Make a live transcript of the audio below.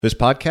This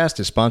podcast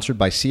is sponsored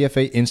by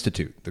CFA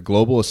Institute, the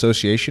global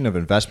association of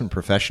investment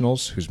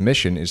professionals whose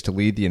mission is to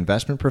lead the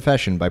investment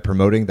profession by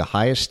promoting the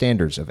highest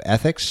standards of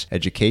ethics,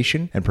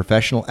 education, and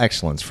professional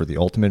excellence for the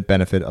ultimate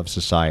benefit of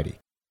society.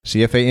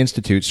 CFA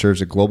Institute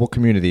serves a global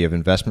community of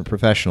investment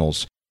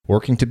professionals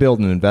working to build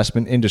an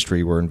investment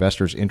industry where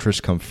investors'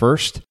 interests come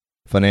first,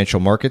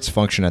 financial markets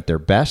function at their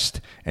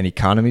best, and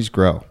economies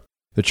grow.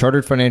 The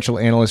Chartered Financial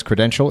Analyst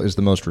credential is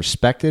the most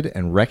respected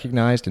and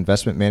recognized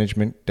investment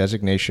management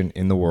designation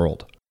in the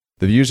world.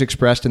 The views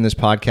expressed in this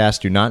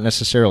podcast do not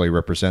necessarily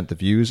represent the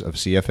views of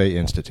CFA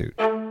Institute.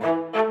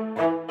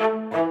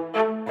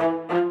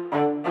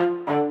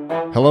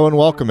 Hello and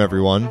welcome,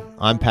 everyone.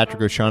 I'm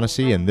Patrick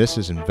O'Shaughnessy, and this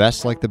is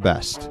Invest Like the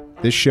Best.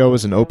 This show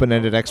is an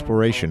open-ended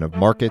exploration of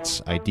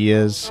markets,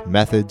 ideas,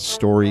 methods,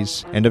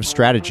 stories, and of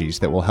strategies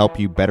that will help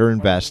you better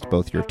invest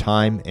both your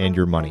time and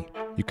your money.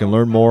 You can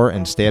learn more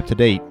and stay up to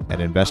date at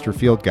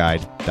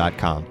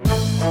investorfieldguide.com.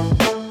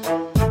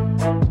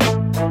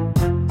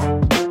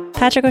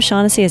 Patrick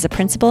O'Shaughnessy is a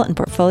principal and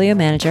portfolio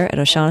manager at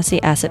O'Shaughnessy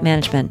Asset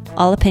Management.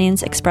 All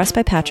opinions expressed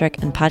by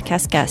Patrick and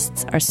podcast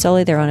guests are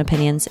solely their own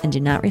opinions and do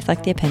not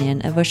reflect the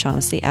opinion of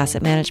O'Shaughnessy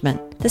Asset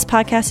Management. This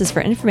podcast is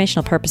for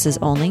informational purposes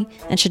only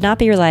and should not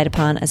be relied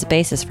upon as a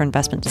basis for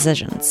investment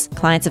decisions.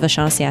 Clients of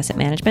O'Shaughnessy Asset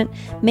Management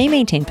may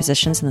maintain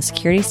positions in the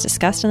securities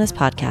discussed in this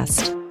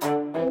podcast.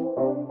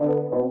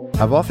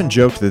 I've often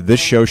joked that this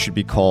show should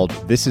be called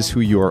This Is Who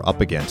You Are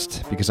Up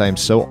Against, because I am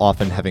so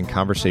often having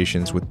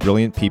conversations with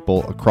brilliant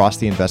people across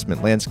the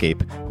investment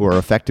landscape who are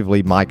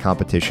effectively my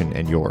competition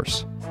and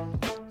yours.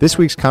 This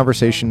week's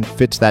conversation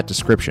fits that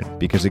description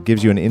because it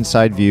gives you an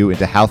inside view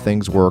into how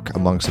things work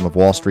among some of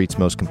Wall Street's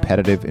most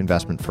competitive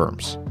investment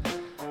firms.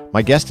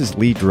 My guest is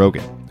Leigh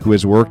Drogen, who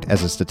has worked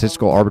as a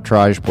statistical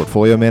arbitrage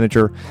portfolio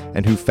manager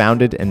and who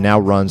founded and now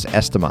runs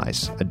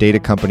Estimize, a data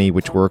company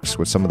which works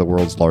with some of the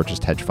world's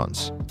largest hedge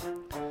funds.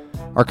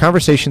 Our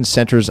conversation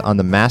centers on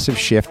the massive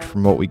shift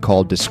from what we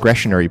call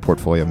discretionary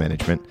portfolio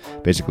management,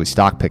 basically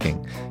stock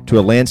picking, to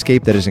a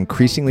landscape that is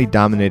increasingly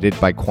dominated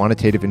by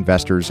quantitative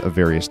investors of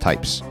various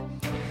types.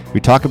 We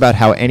talk about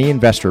how any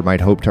investor might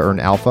hope to earn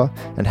alpha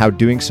and how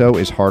doing so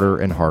is harder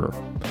and harder.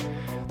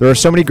 There are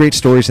so many great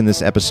stories in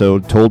this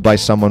episode told by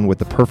someone with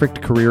the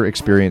perfect career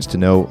experience to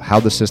know how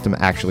the system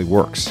actually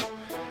works.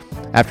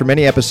 After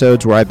many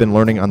episodes where I've been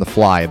learning on the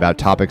fly about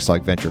topics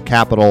like venture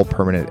capital,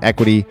 permanent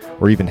equity,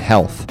 or even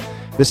health,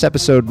 this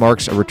episode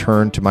marks a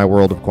return to my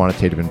world of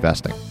quantitative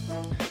investing.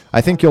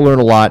 I think you'll learn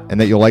a lot and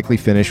that you'll likely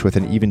finish with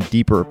an even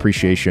deeper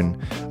appreciation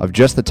of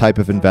just the type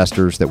of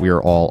investors that we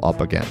are all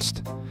up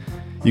against.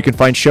 You can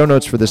find show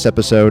notes for this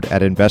episode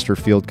at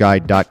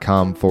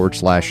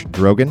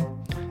investorfieldguide.com/Drogen.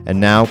 And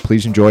now,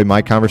 please enjoy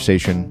my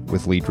conversation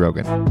with Leigh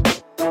Drogen.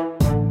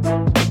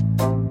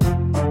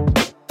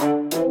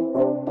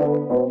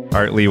 All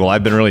right, Leigh, well,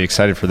 I've been really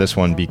excited for this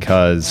one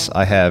because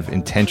I have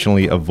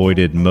intentionally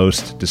avoided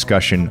most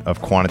discussion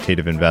of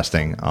quantitative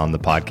investing on the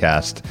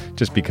podcast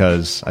just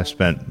because I've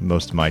spent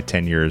most of my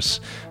 10 years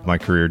of my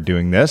career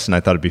doing this, and I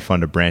thought it'd be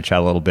fun to branch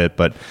out a little bit,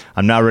 but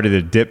I'm now ready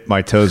to dip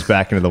my toes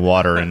back into the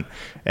water.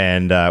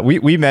 And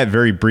we met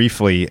very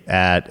briefly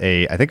at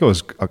I think it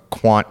was a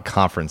Quant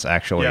conference,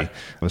 actually. Yeah.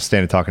 I was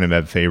standing talking to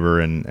Meb Faber,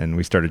 and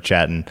we started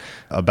chatting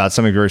about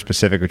something very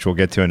specific, which we'll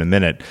get to in a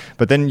minute.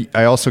 But then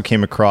I also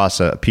came across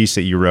a piece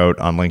that you wrote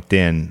on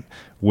LinkedIn,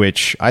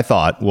 which I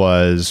thought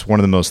was one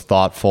of the most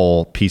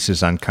thoughtful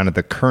pieces on kind of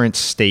the current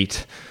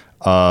state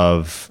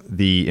of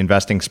the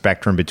investing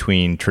spectrum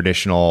between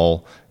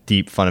traditional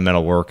deep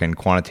fundamental work and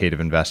quantitative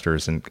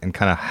investors and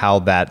kind of how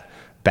that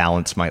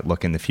balance might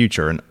look in the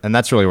future. And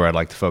that's really where I'd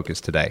like to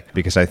focus today,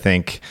 because I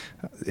think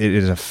it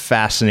is a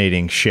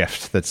fascinating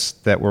shift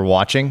that we're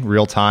watching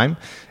real time,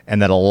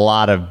 and that a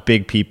lot of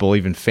big people,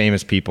 even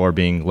famous people, are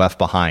being left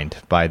behind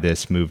by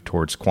this move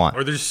towards quant.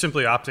 Or they're just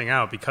simply opting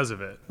out because of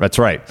it. That's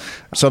right.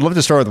 So I'd love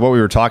to start with what we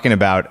were talking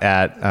about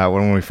at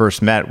when we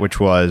first met, which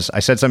was, I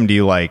said something to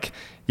you like,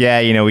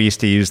 yeah, we used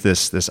to use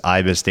this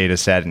IBIS data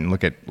set and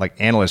look at like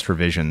analyst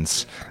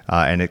revisions,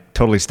 and it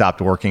totally stopped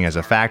working as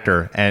a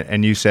factor.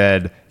 And you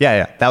said,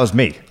 yeah, that was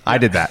me. I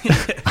did that.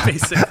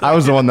 Basically, I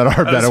was the one that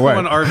arbed that away.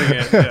 I was the one arbing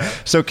it. Yeah.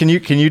 So can you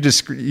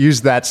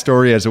use that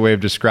story as a way of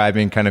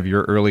describing kind of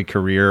your early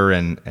career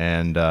and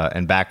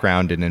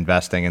background in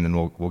investing, and then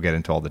we'll get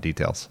into all the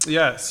details.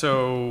 Yeah.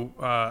 So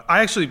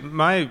I actually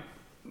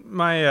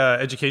my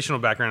educational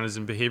background is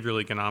in behavioral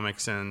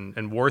economics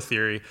and war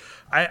theory.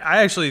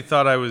 I actually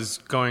thought I was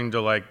going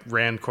to like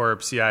Rand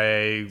Corp,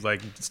 CIA,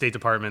 like State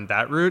Department,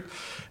 that route.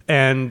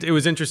 And it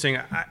was interesting.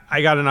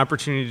 I got an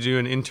opportunity to do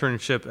an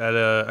internship at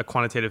a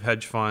quantitative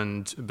hedge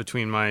fund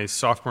between my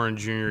sophomore and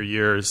junior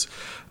years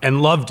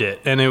and loved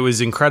it. And it was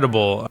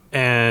incredible.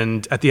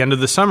 And at the end of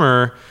the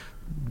summer,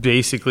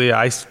 basically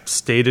I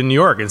stayed in New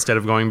York instead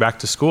of going back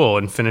to school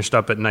and finished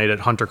up at night at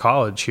Hunter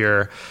College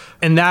here.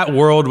 And that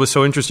world was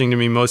so interesting to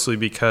me mostly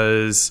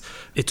because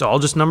it's all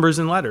just numbers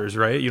and letters,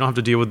 right? You don't have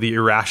to deal with the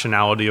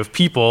irrationality of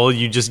people.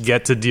 You just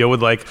get to deal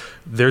with like,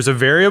 there's a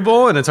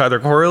variable and it's either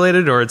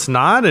correlated or it's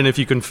not. And if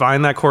you can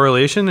find that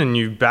correlation and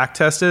you back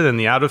test it and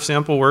the out of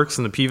sample works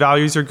and the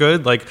p-values are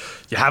good, like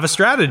you have a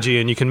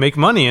strategy and you can make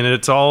money, and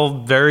it's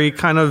all very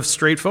kind of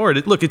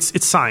straightforward. Look,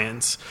 it's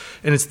science,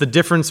 and it's the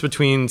difference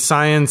between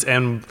science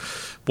and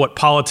what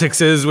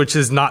politics is, which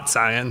is not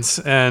science.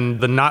 And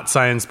the not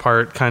science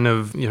part kind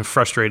of,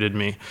 frustrated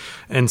me.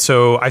 And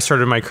so I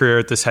started my career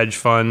at this hedge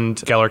fund,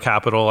 Geller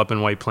Capital, up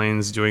in White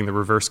Plains, doing the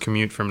reverse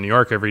commute from New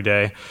York every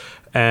day,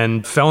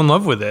 and fell in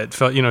love with it.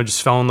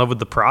 Just fell in love with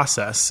the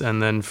process.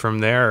 And then from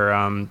there,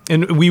 and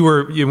we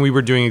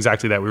were doing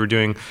exactly that. We were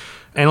doing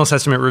analyst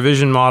estimate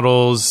revision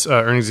models,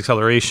 earnings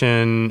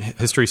acceleration,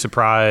 history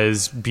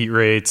surprise, beat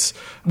rates.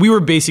 We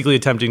were basically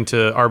attempting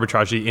to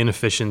arbitrage the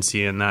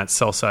inefficiency in that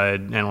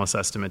sell-side analyst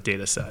estimate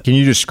data set. Can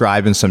you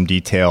describe in some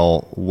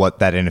detail what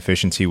that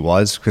inefficiency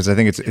was? Because I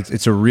think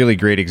it's a really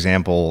great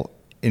example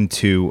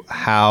into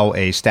how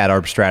a stat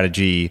arb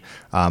strategy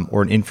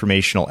or an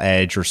informational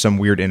edge or some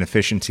weird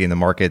inefficiency in the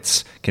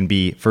markets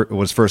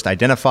was first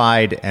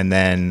identified and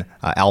then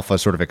alpha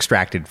sort of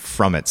extracted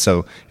from it. So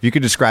if you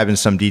could describe in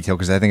some detail,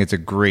 because I think it's a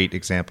great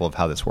example of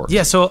how this works.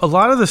 Yeah, so a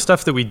lot of the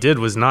stuff that we did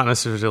was not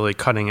necessarily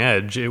cutting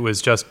edge. It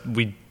was just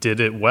we did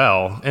it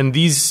well. And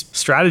these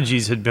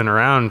strategies had been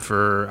around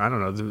for, I don't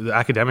know, the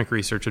academic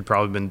research had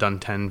probably been done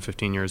 10,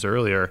 15 years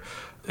earlier.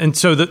 And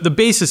so the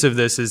basis of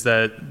this is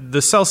that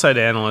the sell-side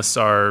analysts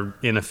are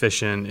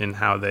inefficient in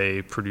how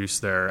they produce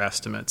their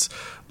estimates,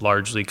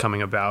 largely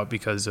coming about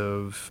because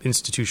of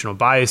institutional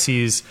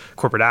biases,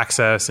 corporate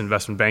access,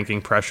 investment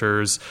banking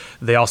pressures.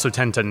 They also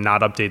tend to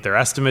not update their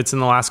estimates in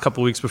the last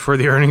couple of weeks before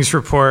the earnings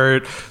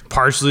report,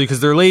 partially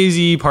because they're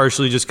lazy,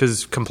 partially just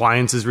because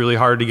compliance is really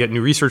hard to get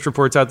new research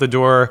reports out the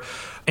door.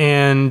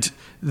 And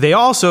they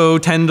also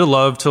tend to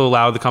love to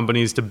allow the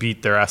companies to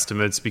beat their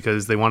estimates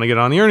because they want to get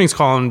on the earnings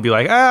call and be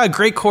like,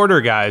 great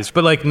quarter, guys.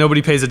 But like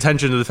nobody pays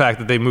attention to the fact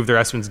that they moved their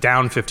estimates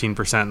down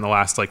 15% in the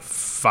last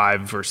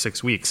 5 or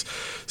 6 weeks.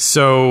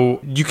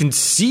 So you can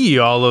see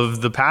all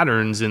of the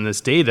patterns in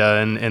this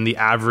data and the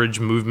average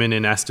movement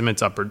in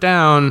estimates up or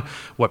down,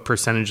 what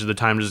percentage of the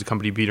time does the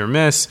company beat or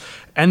miss.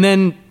 And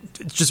then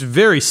it's just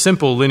very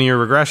simple linear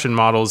regression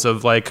models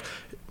of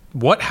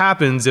what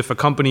happens if a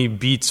company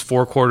beats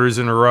 4 quarters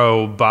in a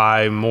row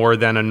by more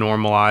than a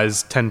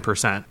normalized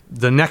 10%?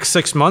 The next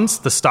 6 months,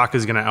 the stock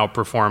is going to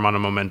outperform on a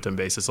momentum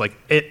basis.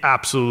 It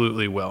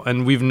absolutely will.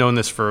 And we've known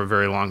this for a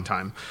very long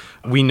time.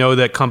 We know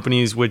that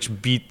companies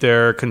which beat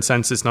their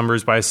consensus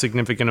numbers by a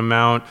significant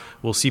amount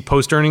will see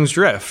post-earnings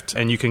drift,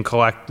 and you can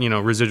collect,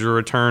 residual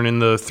return in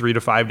the 3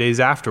 to 5 days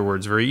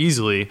afterwards very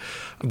easily.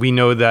 We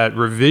know that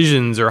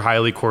revisions are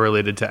highly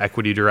correlated to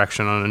equity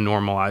direction on a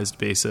normalized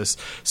basis.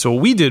 So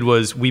what we did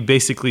was we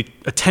basically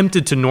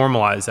attempted to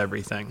normalize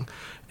everything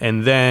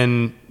and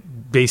then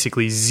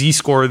basically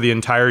z-score the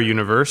entire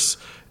universe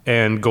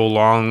and go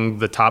long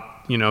the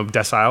top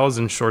deciles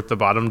and short the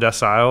bottom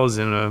deciles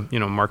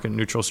in a market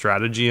neutral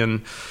strategy.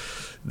 And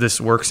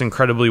this works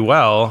incredibly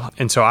well.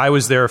 And so I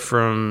was there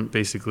from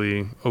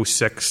basically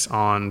 2006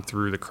 on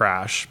through the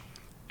crash,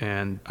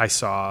 and I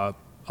saw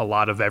a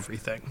lot of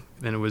everything.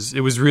 And it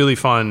was really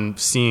fun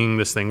seeing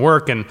this thing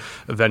work, and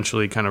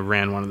eventually kind of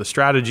ran one of the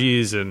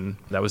strategies, and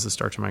that was the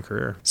start to my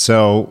career.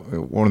 So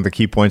one of the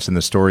key points in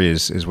the story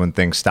is when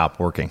things stopped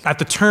working. At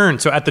the turn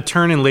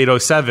in late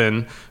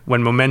 2007,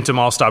 when momentum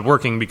all stopped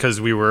working because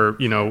we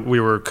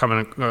were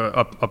coming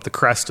up the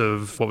crest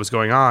of what was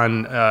going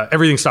on,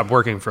 everything stopped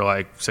working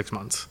for 6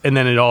 months. And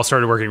then it all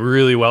started working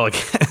really well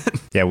again.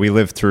 Yeah, we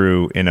lived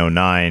through in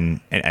 2009,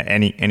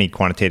 any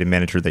quantitative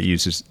manager that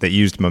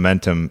used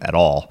momentum at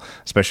all,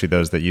 especially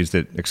those that used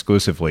it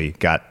exclusively,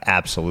 got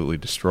absolutely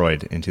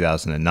destroyed in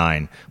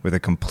 2009 with a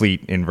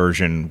complete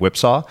inversion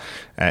whipsaw.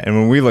 And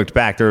when we looked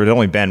back, there had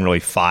only been really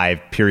 5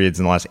 periods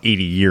in the last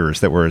 80 years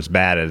that were as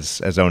bad as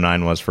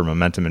 2009 was for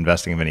momentum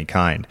investing of any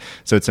kind.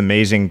 So it's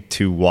amazing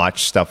to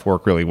watch stuff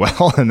work really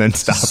well and then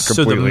stop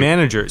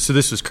completely. So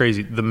this was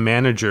crazy. The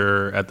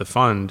manager at the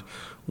fund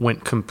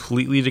went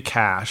completely to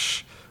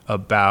cash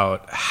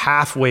about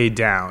halfway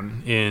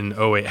down in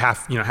 2008,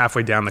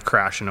 halfway down the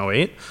crash in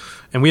 2008.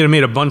 And we had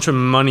made a bunch of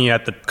money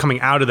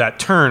coming out of that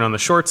turn on the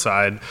short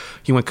side.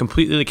 He went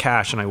completely to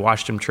cash, and I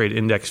watched him trade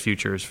index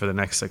futures for the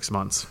next 6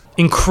 months.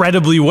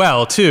 Incredibly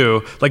well,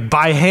 too,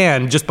 by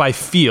hand, just by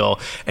feel.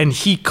 And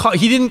he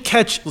didn't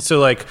catch,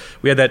 so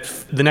we had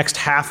the next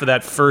half of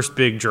that first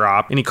big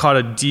drop, and he caught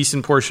a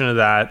decent portion of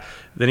that.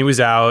 Then he was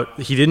out.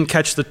 He didn't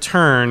catch the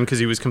turn because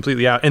he was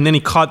completely out. And then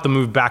he caught the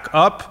move back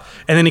up,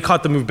 and then he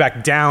caught the move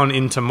back down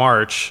into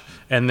March.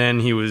 And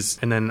then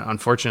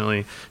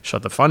unfortunately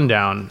shut the fund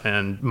down.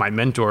 And my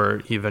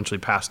mentor, he eventually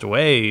passed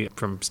away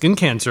from skin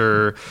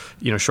cancer,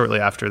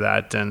 shortly after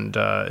that. And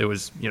it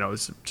was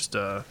just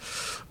a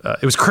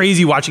it was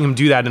crazy watching him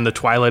do that in the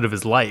twilight of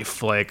his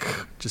life, like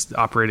just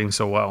operating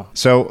so well.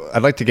 So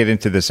I'd like to get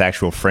into this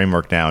actual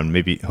framework now and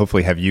maybe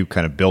hopefully have you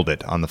kind of build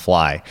it on the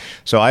fly.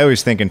 So I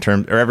always think in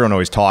terms, or everyone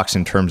always talks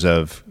in terms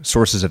of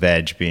sources of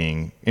edge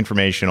being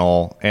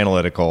informational,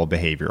 analytical,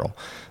 behavioral.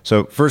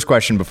 So first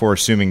question, before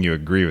assuming you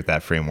agree with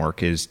that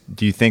framework, is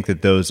do you think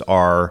that those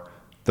are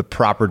the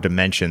proper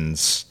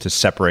dimensions to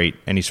separate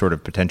any sort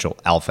of potential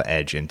alpha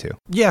edge into?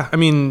 Yeah, I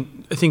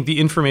mean, I think the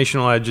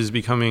informational edge is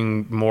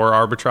becoming more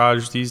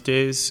arbitrage these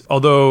days.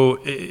 Although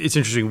it's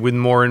interesting, with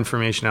more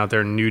information out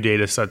there, new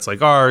data sets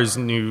like ours,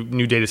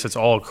 new data sets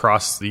all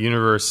across the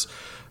universe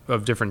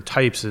of different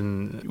types,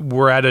 and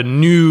we're at a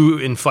new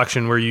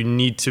inflection where you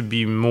need to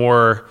be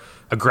more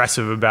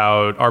aggressive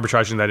about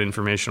arbitraging that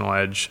informational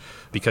edge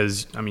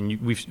because, I mean,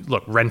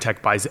 look,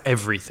 Rentec buys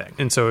everything.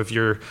 And so if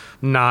you're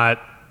not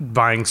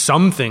buying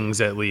some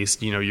things, at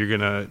least, you're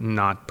going to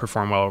not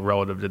perform well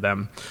relative to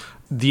them.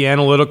 The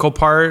analytical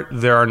part,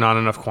 there are not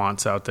enough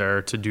quants out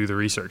there to do the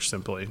research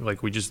simply.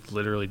 Like, we just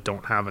literally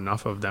don't have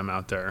enough of them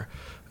out there,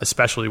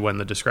 especially when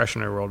the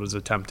discretionary world is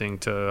attempting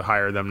to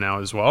hire them now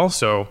as well.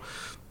 So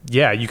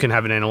yeah, you can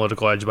have an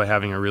analytical edge by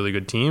having a really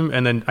good team.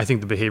 And then I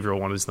think the behavioral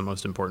one is the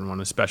most important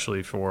one,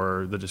 especially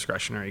for the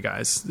discretionary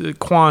guys. The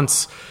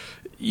quants,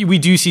 we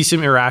do see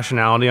some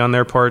irrationality on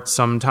their part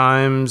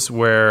sometimes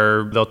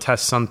where they'll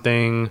test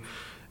something,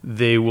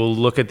 they will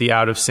look at the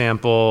out of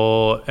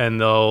sample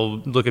and they'll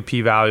look at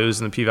p-values,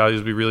 and the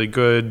p-values will be really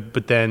good,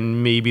 but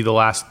then maybe the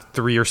last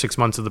 3 or 6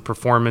 months of the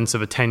performance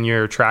of a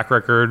 10-year track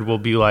record will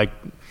be like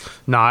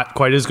not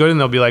quite as good, and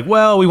they'll be like,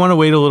 well, we want to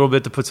wait a little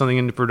bit to put something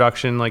into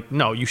production. Like,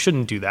 no, you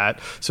shouldn't do that.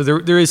 So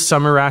there is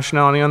some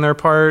irrationality on their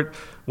part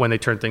when they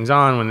turn things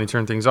on, when they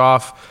turn things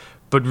off,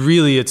 but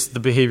really it's the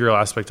behavioral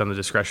aspect on the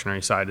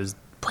discretionary side is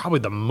probably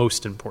the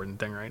most important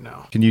thing right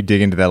now. Can you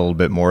dig into that a little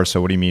bit more?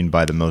 So what do you mean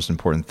by the most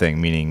important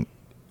thing? Meaning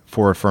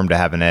for a firm to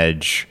have an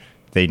edge,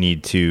 they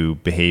need to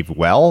behave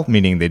well,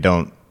 meaning they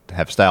don't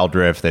have style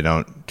drift, they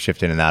don't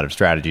shift in and out of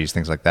strategies,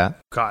 things like that?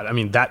 God, I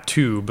mean, that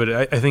too, but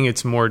I think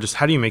it's more just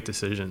how do you make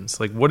decisions?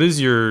 Like, what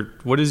is your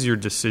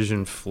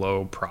decision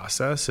flow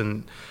process?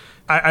 And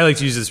I like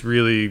to use this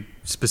really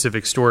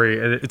specific story.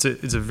 It's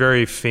a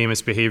very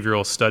famous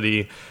behavioral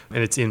study,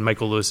 and it's in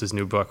Michael Lewis's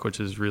new book, which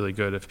is really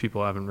good if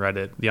people haven't read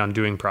it, The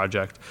Undoing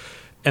Project.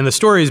 And the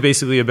story is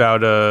basically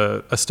about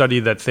a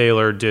study that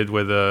Thaler did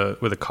with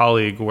a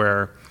colleague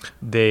where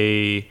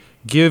they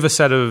give a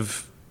set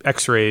of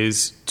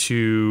X-rays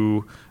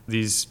to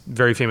these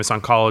very famous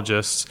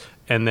oncologists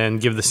and then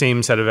give the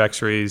same set of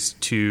X-rays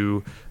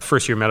to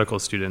first-year medical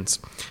students.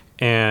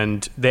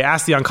 And they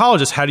ask the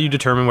oncologist, how do you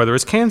determine whether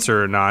it's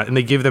cancer or not? And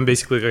they give them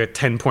basically like a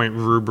 10-point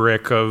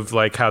rubric of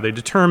like how they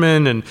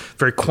determine and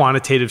very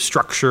quantitative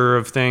structure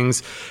of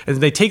things. And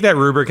they take that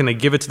rubric and they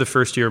give it to the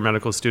first-year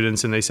medical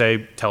students and they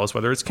say, tell us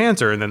whether it's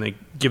cancer. And then they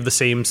give the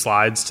same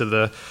slides to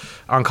the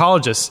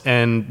oncologists.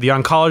 And the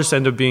oncologists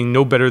end up being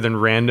no better than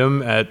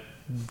random at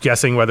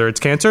guessing whether it's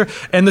cancer.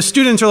 And the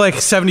students are like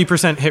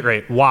 70% hit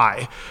rate.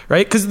 Why?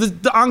 Right? Because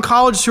the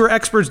oncologists who are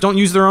experts don't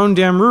use their own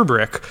damn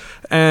rubric.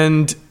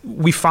 And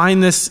we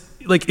find this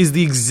like is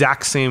the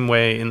exact same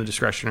way in the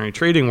discretionary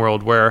trading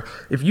world, where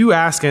if you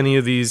ask any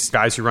of these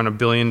guys who run $1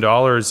 billion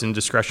in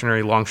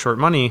discretionary long short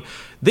money,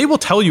 they will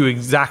tell you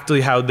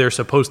exactly how they're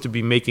supposed to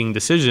be making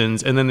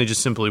decisions, and then they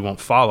just simply won't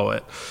follow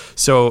it.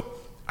 So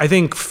I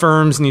think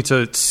firms need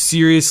to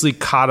seriously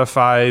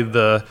codify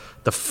the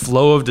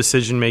flow of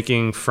decision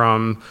making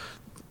from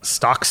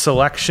stock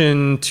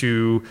selection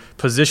to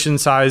position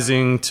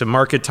sizing to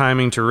market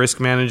timing to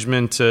risk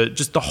management to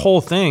just the whole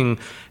thing.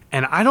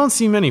 And I don't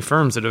see many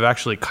firms that have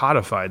actually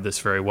codified this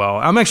very well.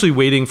 I'm actually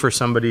waiting for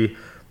somebody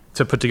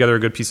to put together a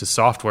good piece of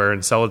software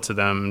and sell it to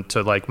them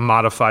to like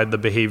modify the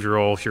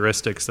behavioral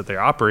heuristics that they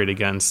operate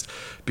against.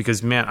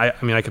 Because man, I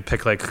mean, I could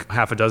pick like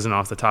half a dozen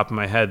off the top of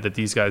my head that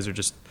these guys are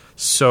just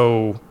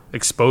so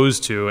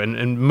exposed to.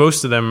 And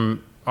most of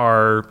them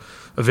are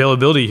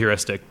availability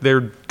heuristic.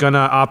 They're going to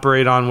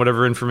operate on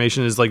whatever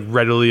information is like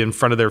readily in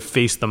front of their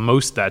face the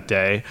most that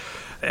day.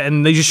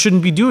 And they just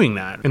shouldn't be doing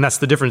that. And that's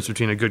the difference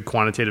between a good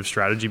quantitative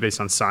strategy based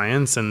on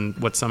science and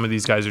what some of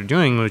these guys are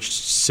doing, which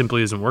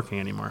simply isn't working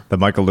anymore. The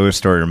Michael Lewis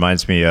story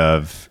reminds me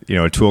of,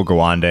 Atul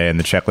Gawande and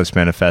the Checklist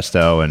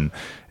Manifesto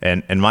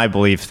and my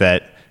belief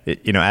that,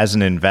 as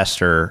an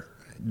investor,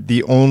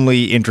 the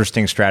only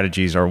interesting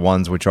strategies are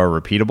ones which are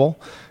repeatable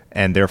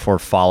and therefore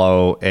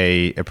follow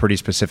a pretty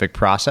specific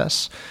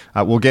process.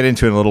 We'll get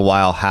into in a little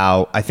while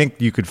how I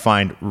think you could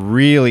find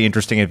really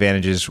interesting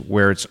advantages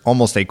where it's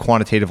almost a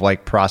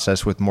quantitative-like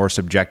process with more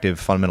subjective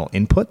fundamental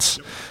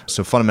inputs.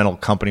 So fundamental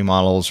company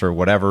models or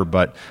whatever,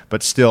 but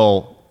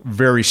still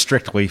very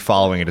strictly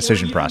following a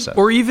decision process.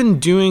 Or even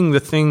doing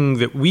the thing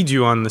that we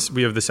do on this.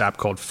 We have this app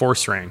called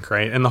Force Rank,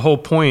 right? And the whole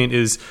point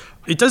is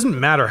it doesn't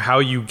matter how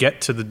you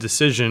get to the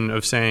decision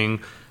of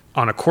saying,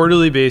 on a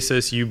quarterly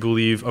basis, you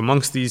believe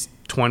amongst these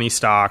 20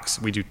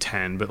 stocks, we do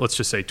 10, but let's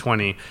just say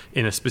 20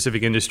 in a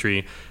specific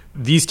industry,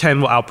 these 10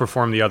 will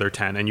outperform the other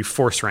 10, and you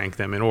force rank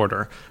them in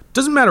order.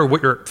 Doesn't matter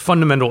what your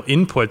fundamental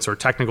inputs or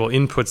technical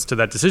inputs to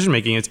that decision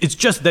making is. It's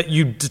just that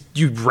you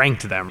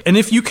ranked them. And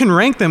if you can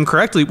rank them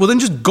correctly, well, then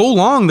just go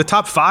long the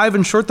top 5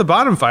 and short the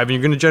bottom 5, and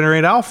you're going to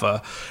generate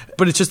alpha.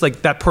 But it's just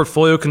like that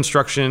portfolio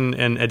construction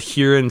and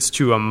adherence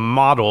to a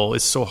model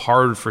is so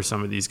hard for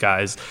some of these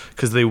guys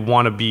because they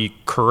want to be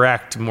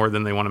correct more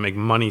than they want to make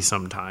money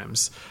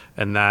sometimes.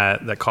 And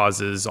that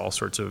causes all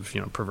sorts of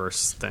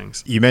perverse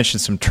things. You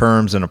mentioned some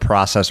terms and a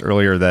process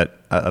earlier that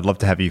I'd love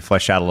to have you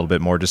flesh out a little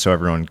bit more just so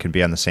everyone can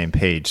be on the same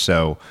page.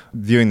 So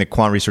viewing the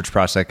quant research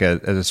process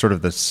as a sort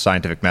of the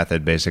scientific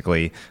method,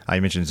 basically.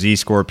 I mentioned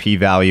Z-score,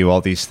 p-value,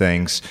 all these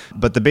things.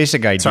 But the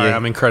basic idea... Sorry,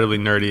 I'm incredibly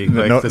nerdy.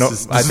 This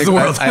is the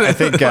world.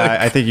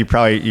 I think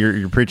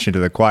you're preaching to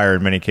the choir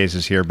in many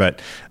cases here. But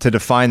to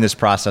define this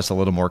process a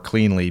little more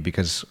cleanly,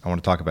 because I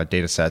want to talk about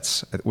data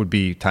sets, it would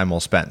be time well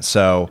spent.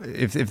 So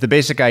if the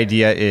basic idea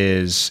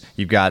is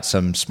you've got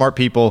some smart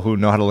people who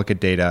know how to look at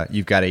data,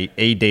 you've got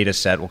a data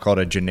set, we'll call it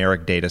a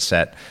generic data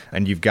set,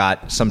 and you've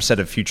got some set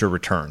of future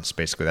returns.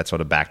 Basically, that's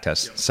what a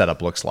backtest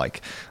setup looks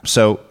like.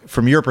 So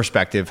from your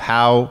perspective,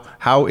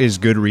 how is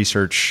good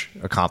research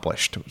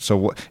accomplished?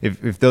 So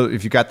if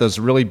you've got those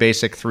really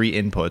basic 3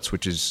 inputs,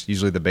 which is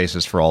usually the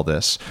basis for all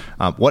this,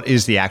 what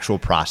is the actual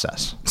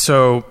process?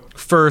 So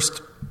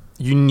first,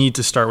 you need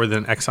to start with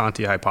an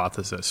ex-ante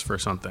hypothesis for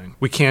something.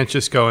 We can't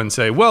just go and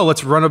say, well,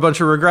 let's run a bunch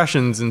of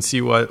regressions and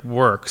see what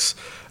works.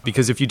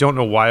 Because if you don't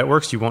know why it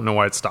works, you won't know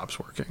why it stops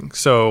working.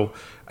 So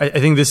I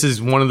think this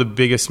is one of the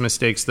biggest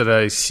mistakes that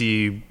I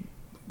see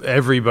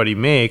everybody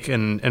make,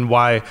 and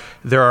why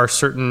there are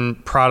certain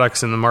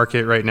products in the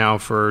market right now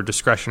for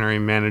discretionary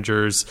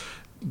managers,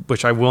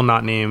 which I will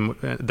not name,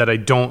 that I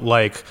don't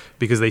like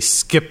because they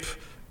skip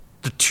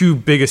the 2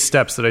 biggest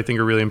steps that I think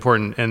are really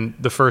important. And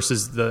the first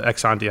is the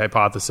ex-ante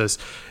hypothesis.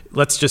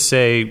 Let's just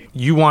say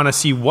you want to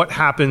see what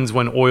happens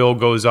when oil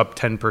goes up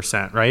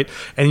 10%, right?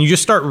 And you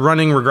just start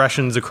running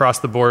regressions across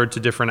the board to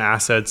different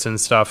assets and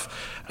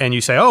stuff. And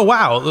you say, oh,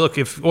 wow, look,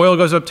 if oil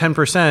goes up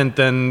 10%,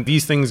 then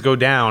these things go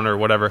down or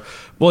whatever.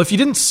 Well, if you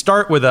didn't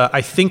start with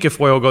I think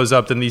if oil goes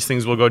up, then these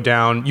things will go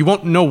down, you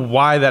won't know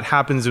why that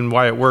happens and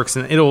why it works.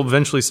 And it'll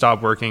eventually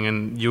stop working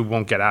and you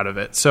won't get out of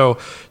it. So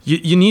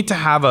you need to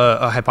have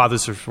a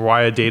hypothesis for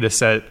why a data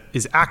set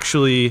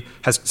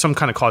has some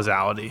kind of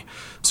causality.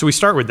 So we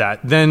start with that.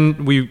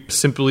 Then we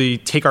simply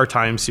take our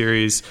time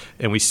series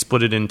and we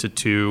split it into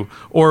 2,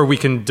 or we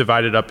can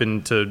divide it up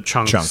into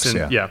chunks.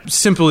 And,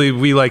 simply,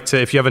 we like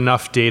to, if you have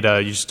enough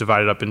data, you just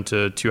divide it up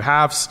into 2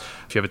 halves.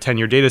 If you have a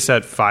 10-year data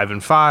set, 5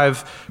 and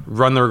 5,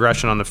 run the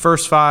regression on the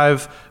first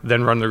 5,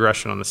 then run the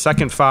regression on the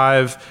second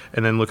 5,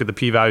 and then look at the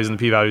p-values. And the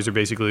p-values are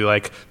basically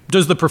like,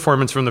 does the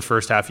performance from the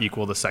first half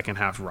equal the second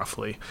half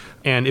roughly?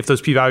 And if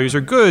those p-values are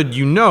good,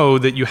 you know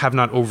that you have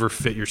not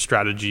overfit your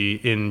strategy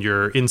in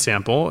your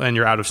in-sample, and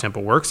your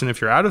out-of-sample works. And if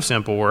your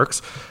out-of-sample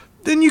works,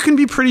 then you can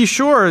be pretty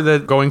sure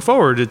that going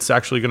forward, it's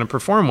actually going to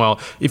perform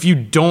well. If you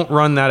don't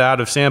run that out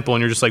of sample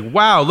and you're just like,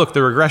 wow, look,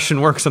 the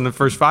regression works on the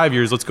first 5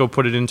 years, let's go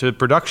put it into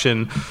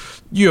production,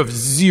 you have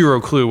zero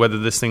clue whether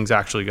this thing's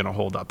actually going to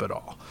hold up at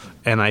all.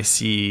 And I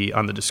see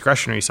on the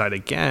discretionary side,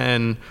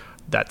 again,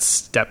 that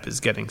step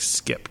is getting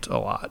skipped a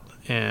lot.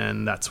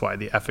 And that's why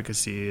the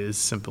efficacy is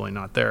simply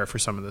not there for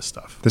some of this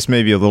stuff. This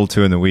may be a little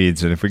too in the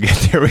weeds, and if we get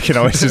there, we can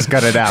always just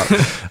cut it out.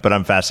 But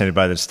I'm fascinated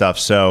by this stuff.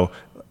 So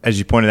as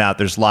you pointed out,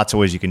 there's lots of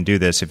ways you can do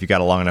this. If you've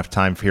got a long enough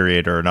time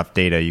period or enough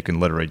data, you can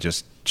literally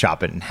just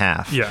chop it in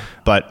half. Yeah.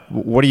 But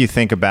what do you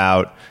think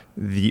about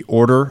the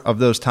order of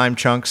those time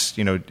chunks?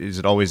 Is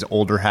it always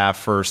older half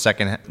first,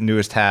 second,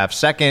 newest half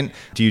second?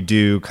 Do you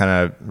do kind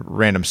of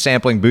random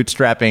sampling,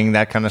 bootstrapping,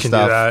 that kind of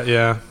stuff? Do that,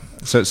 yeah.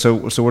 So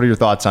what are your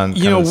thoughts on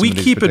we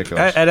keep it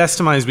at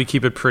Estimize, we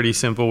keep it pretty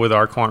simple with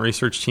our quant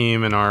research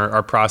team and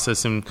our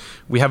process, and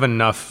we have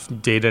enough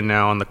data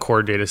now on the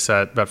core data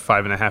set, about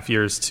 5.5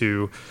 years,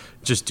 to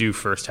just do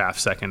first half,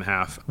 second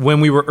half.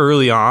 When we were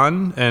early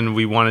on and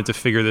we wanted to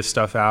figure this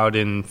stuff out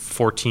in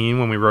 2014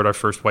 when we wrote our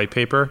first white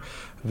paper,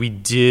 we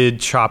did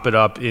chop it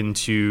up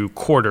into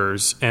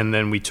quarters, and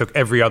then we took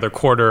every other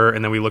quarter,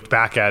 and then we looked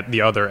back at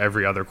the other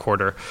every other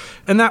quarter.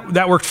 And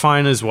that worked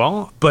fine as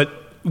well. But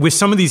with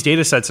some of these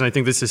data sets, and I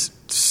think this is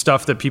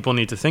stuff that people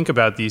need to think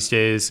about these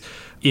days,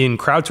 in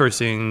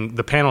crowdsourcing,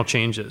 the panel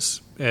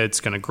changes. It's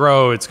going to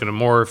grow, it's going to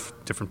morph,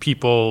 different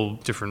people,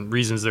 different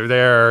reasons they're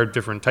there,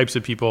 different types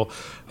of people.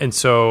 And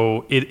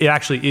so it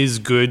actually is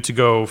good to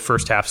go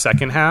first half,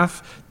 second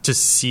half, to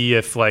see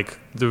if like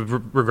the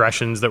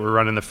regressions that were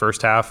run in the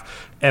first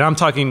half, and I'm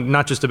talking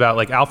not just about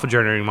like alpha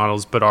generating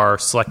models, but our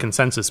select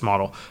consensus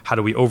model. How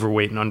do we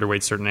overweight and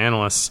underweight certain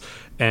analysts?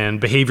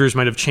 And behaviors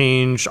might have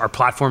changed. Our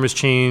platform has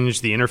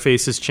changed. The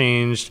interface has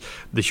changed.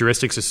 The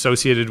heuristics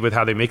associated with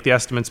how they make the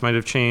estimates might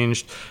have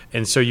changed.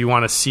 And so you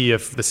want to see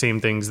if the same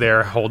things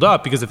there hold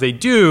up, because if they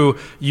do,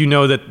 you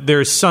know that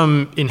there's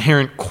some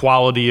inherent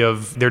quality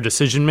of their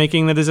decision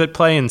making that is at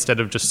play, instead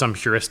of just some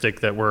heuristic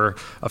that we're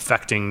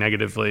affecting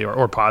negatively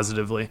or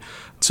positively.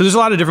 So there's a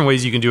lot of different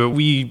ways you can do it.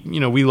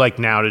 We like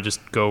now to just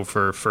go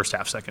for first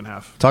half, second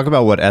half. Talk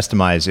about what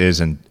Estimize is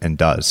and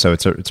does. So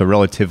it's a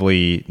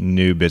relatively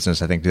new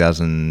business. I think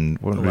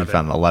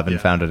 2011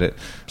 founded it.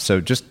 So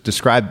just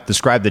describe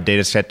the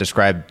data set,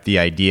 describe the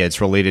idea.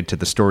 It's related to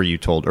the story you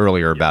told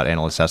earlier about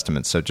analyst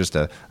estimates. So just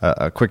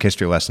a quick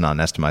history lesson on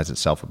Estimize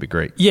itself would be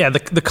great. Yeah,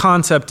 the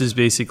concept is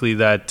basically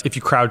that if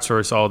you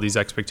crowdsource all these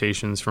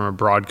expectations from a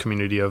broad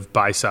community of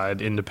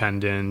buy-side,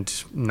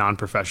 independent,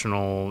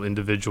 non-professional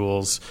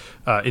individuals,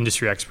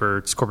 industry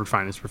experts, corporate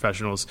finance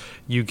professionals,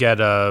 you get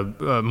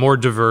a more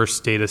diverse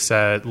data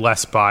set,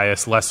 less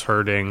bias, less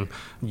herding.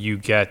 You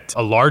get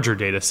a larger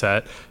data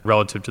set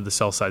relative to the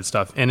sell side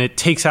stuff. And it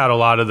takes out a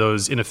lot of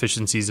those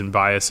inefficiencies and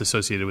bias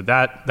associated with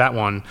that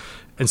one.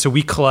 And so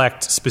we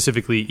collect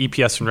specifically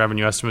EPS and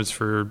revenue estimates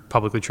for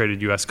publicly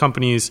traded U.S.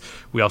 companies.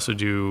 We also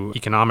do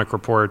economic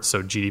reports,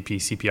 so GDP,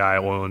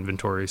 CPI, oil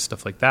inventory,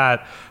 stuff like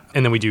that.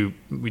 And then we do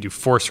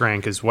force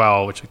rank as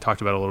well, which I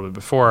talked about a little bit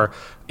before.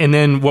 And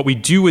then what we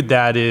do with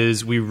that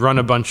is we run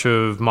a bunch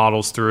of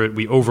models through it.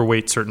 We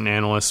overweight certain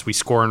analysts. We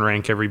score and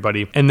rank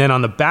everybody. And then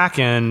on the back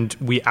end,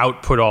 we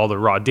output all the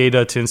raw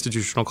data to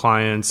institutional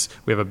clients.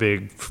 We have a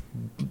big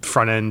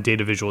front-end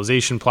data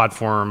visualization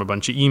platform, a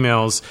bunch of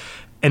emails.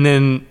 And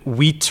then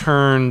we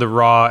turn the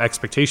raw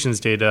expectations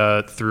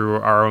data through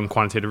our own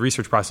quantitative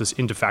research process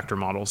into factor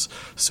models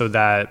so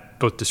that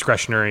both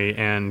discretionary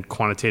and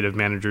quantitative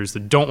managers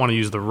that don't want to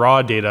use the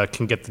raw data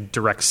can get the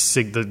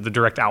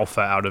direct alpha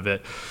out of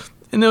it.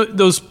 And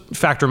those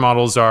factor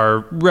models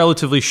are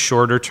relatively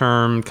shorter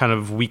term, kind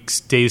of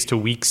days to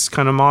weeks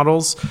kind of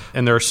models.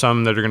 And there are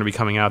some that are going to be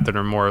coming out that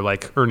are more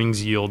like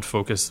earnings yield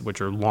focused,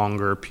 which are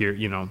longer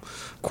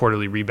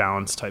quarterly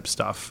rebalance type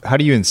stuff. How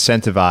do you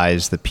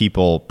incentivize the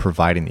people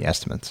providing the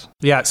estimates?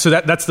 Yeah, so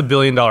that's the $1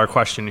 billion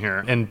question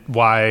here, and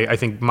why I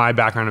think my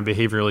background in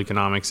behavioral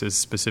economics is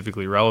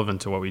specifically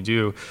relevant to what we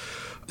do.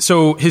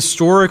 So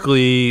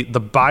historically, the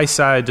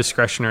buy-side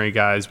discretionary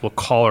guys will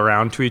call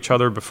around to each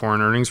other before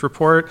an earnings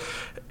report.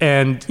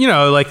 And,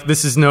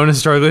 this is known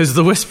historically as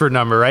the whisper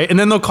number, right? And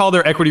then they'll call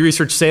their equity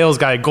research sales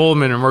guy at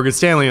Goldman or Morgan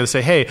Stanley and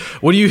say, hey,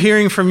 what are you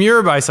hearing from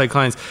your buy-side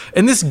clients?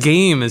 And this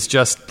game is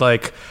just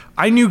like,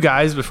 I knew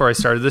guys before I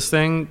started this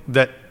thing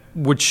that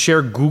would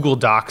share Google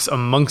Docs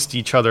amongst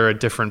each other at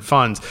different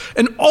funds.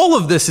 And all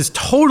of this is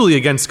totally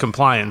against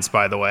compliance,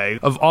 by the way,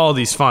 of all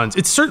these funds.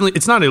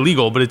 It's not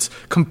illegal, but it's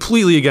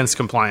completely against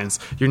compliance.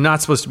 You're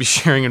not supposed to be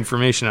sharing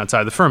information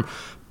outside the firm,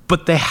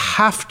 but they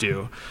have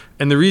to.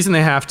 And the reason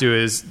they have to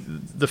is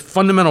the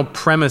fundamental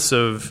premise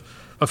of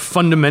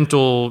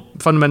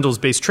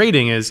fundamentals-based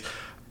trading is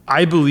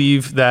I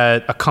believe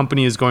that a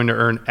company is going to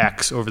earn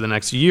X over the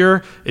next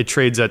year. It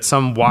trades at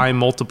some Y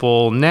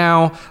multiple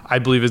now. I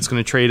believe it's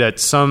going to trade at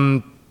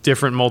some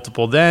different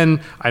multiple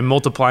then. I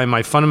multiply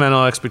my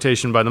fundamental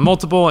expectation by the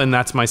multiple, and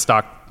that's my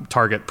stock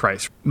target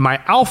price.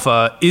 My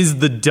alpha is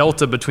the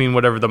delta between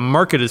whatever the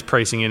market is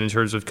pricing in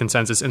terms of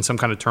consensus and some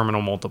kind of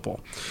terminal multiple.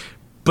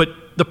 But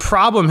the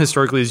problem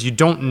historically is you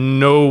don't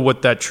know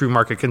what that true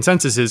market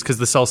consensus is because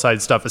the sell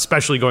side stuff,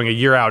 especially going a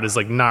year out, is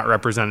like not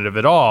representative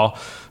at all.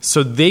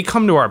 So they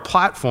come to our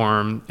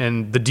platform,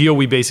 and the deal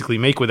we basically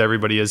make with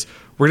everybody is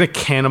we're going to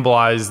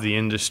cannibalize the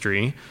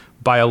industry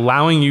by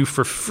allowing you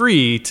for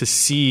free to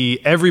see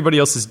everybody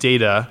else's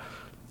data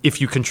if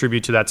you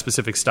contribute to that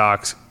specific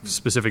stock's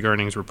specific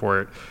earnings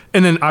report.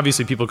 And then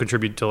obviously people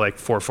contribute to like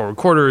 4 forward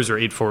quarters or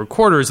 8 forward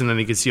quarters, and then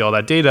they can see all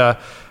that data.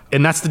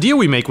 And that's the deal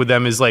we make with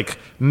them is like,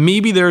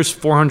 maybe there's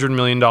 $400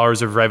 million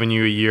of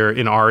revenue a year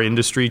in our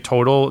industry,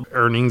 total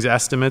earnings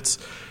estimates.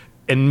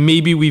 And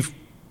maybe we've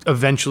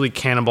eventually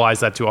cannibalized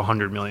that to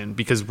 100 million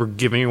because we're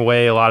giving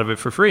away a lot of it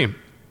for free.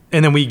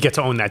 And then we get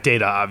to own that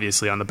data,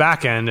 obviously, on the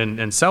back end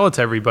and sell it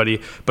to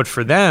everybody. But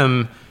for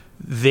them,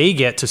 they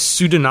get to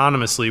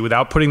pseudonymously,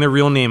 without putting their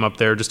real name up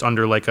there, just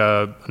under like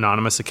a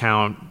anonymous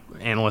account,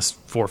 analyst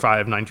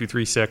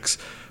 459236,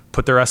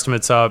 put their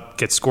estimates up,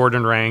 get scored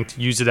and ranked,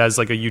 use it as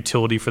like a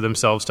utility for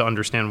themselves to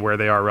understand where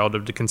they are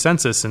relative to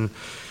consensus. And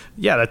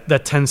yeah,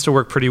 that tends to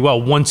work pretty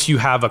well once you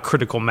have a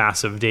critical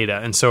mass of data.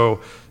 And so,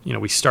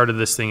 we started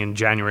this thing in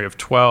January of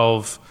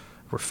 12.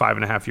 We're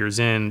 5.5 years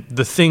in.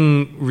 The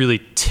thing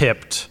really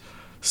tipped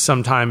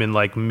sometime in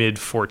like mid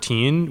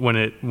 14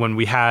 when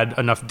we had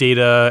enough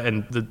data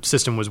and the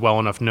system was well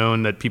enough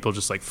known that people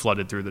just like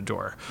flooded through the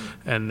door.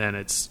 And then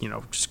it's,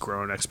 just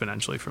grown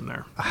exponentially from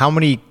there. How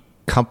many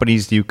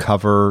companies do you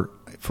cover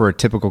for a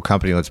typical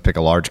company? Let's pick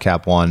a large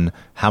cap one.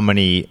 How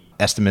many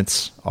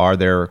estimates are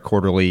there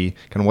quarterly?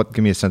 Give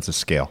me a sense of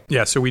scale.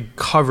 Yeah, so we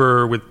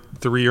cover with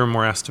 3 or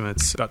more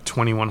estimates about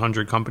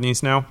 2,100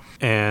 companies now,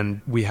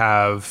 and we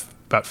have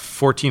about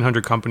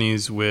 1,400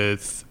 companies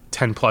with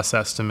 10 plus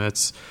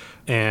estimates.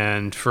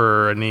 And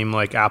for a name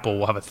like Apple,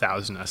 we'll have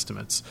 1,000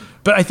 estimates.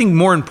 But I think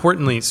more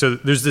importantly, so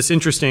there's this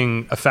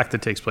interesting effect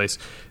that takes place.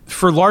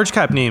 For large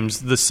cap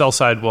names, the sell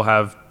side will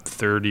have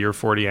 30 or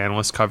 40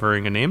 analysts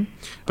covering a name.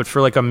 But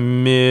for like a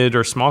mid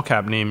or small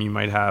cap name, you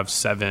might have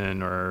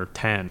 7 or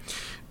 10.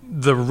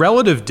 The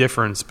relative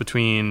difference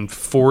between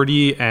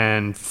 40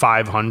 and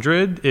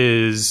 500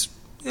 is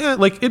yeah,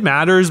 like it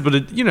matters, but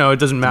it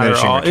doesn't matter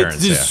at all.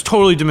 Returns, it's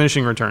totally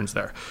diminishing returns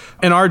there.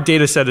 And our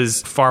data set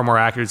is far more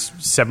accurate. It's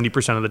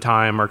 70% of the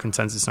time our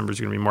consensus numbers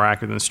are going to be more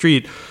accurate than the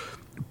street.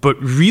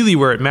 But really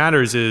where it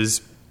matters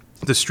is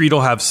the street will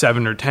have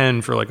 7 or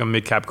 10 for like a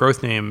mid-cap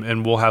growth name,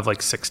 and we'll have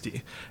like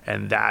 60.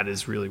 And that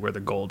is really where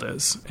the gold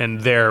is. And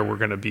there we're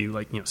going to be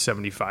like,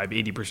 75,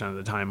 80% of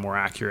the time more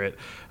accurate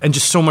and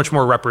just so much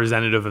more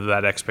representative of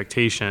that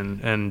expectation.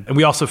 And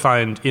we also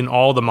find in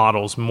all the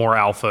models more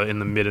alpha in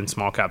the mid and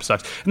small cap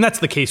stocks. And that's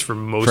the case for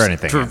most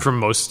for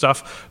most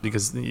stuff,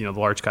 because the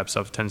large cap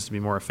stuff tends to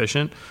be more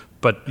efficient.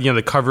 But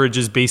the coverage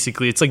is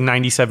basically, it's like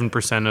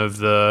 97% of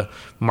the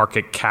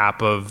market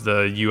cap of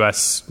the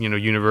U.S.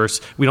 universe.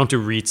 We don't do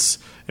REITs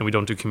and we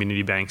don't do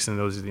community banks, and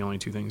those are the only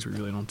two things we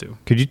really don't do.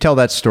 Could you tell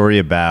that story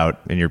about,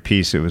 in your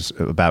piece, it was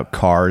about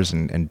cars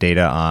and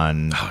data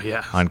on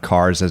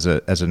cars as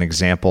an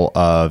example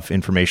of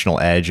informational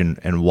edge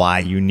and why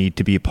you need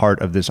to be a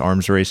part of this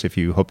arms race if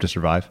you hope to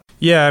survive?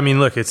 Yeah, I mean,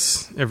 look,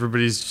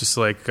 everybody's just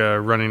like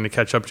running to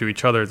catch up to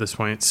each other at this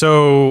point.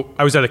 So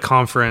I was at a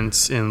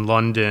conference in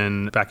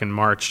London back in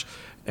March,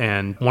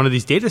 and one of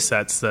these data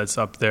sets that's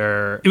up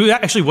there, it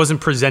actually wasn't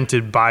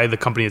presented by the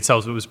company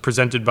itself. It was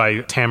presented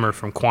by Tamer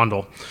from Quant,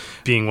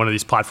 being one of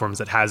these platforms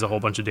that has a whole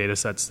bunch of data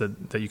sets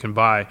that you can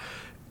buy.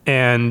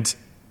 And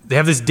they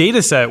have this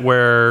data set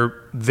where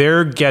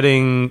they're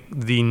getting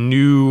the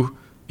new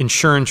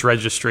insurance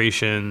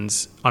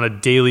registrations on a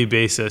daily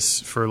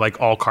basis for like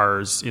all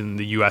cars in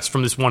the US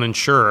from this one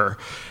insurer.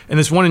 And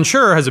this one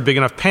insurer has a big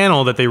enough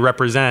panel that they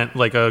represent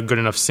like a good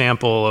enough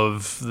sample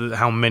of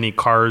how many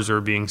cars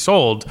are being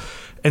sold.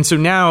 And so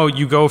now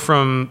you go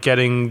from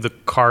getting the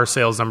car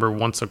sales number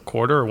once a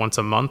quarter or once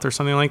a month or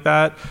something like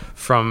that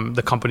from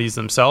the companies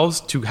themselves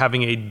to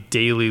having a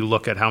daily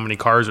look at how many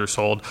cars are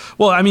sold.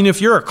 Well, I mean,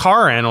 if you're a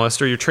car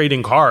analyst or you're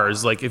trading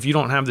cars, like if you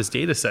don't have this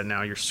data set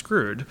now, you're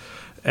screwed.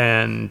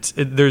 And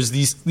there's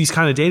these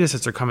kind of data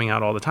sets are coming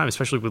out all the time,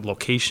 especially with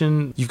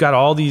location. You've got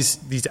all these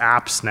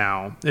apps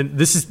now, and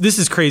this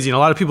is crazy. And a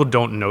lot of people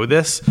don't know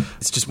this.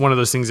 It's just one of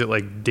those things that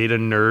like data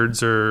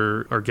nerds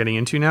are getting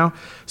into now.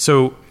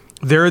 So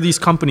there are these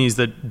companies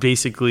that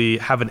basically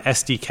have an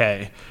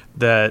SDK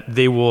that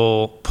they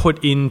will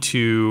put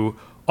into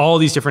all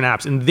these different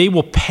apps, and they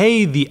will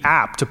pay the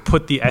app to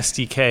put the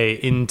SDK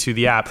into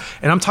the app.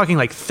 And I'm talking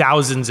like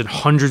thousands and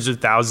hundreds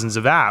of thousands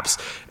of apps.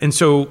 And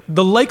so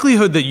the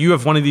likelihood that you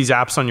have one of these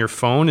apps on your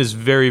phone is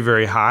very,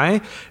 very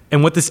high.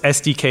 And what this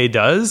SDK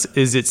does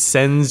is it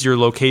sends your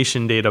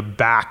location data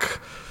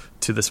back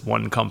to this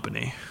one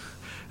company.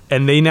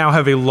 And they now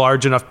have a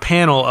large enough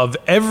panel of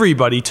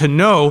everybody to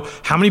know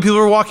how many people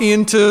are walking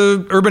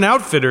into Urban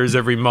Outfitters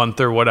every month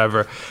or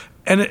whatever.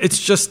 And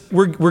it's just,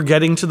 we're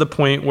getting to the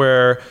point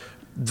where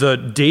the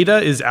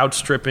data is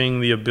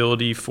outstripping the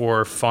ability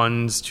for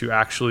funds to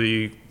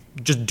actually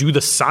just do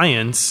the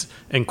science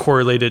and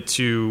correlate it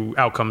to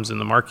outcomes in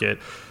the market.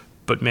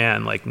 But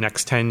man, like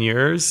next 10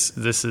 years,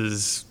 this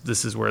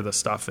is where the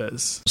stuff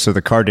is. So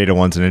the car data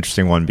one's an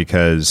interesting one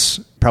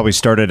because probably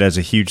started as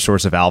a huge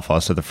source of alpha.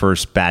 So the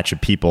first batch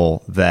of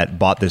people that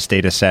bought this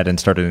data set and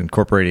started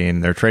incorporating in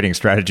their trading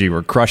strategy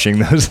were crushing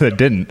those that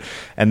didn't.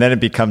 And then it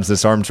becomes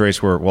this arms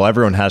race where, well,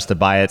 everyone has to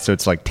buy it. So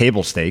it's like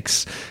table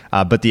stakes,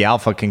 but the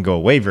alpha can go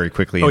away very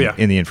quickly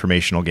in the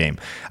informational game.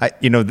 I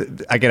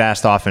get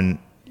asked often,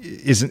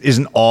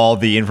 isn't all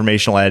the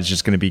informational edge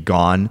just going to be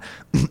gone?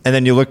 And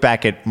then you look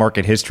back at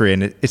market history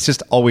and it's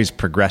just always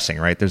progressing,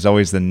 right? There's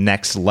always the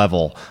next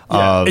level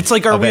of it's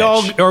like, are we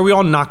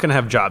all not going to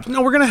have jobs?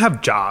 No, we're going to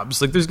have jobs.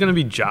 Like there's going to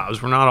be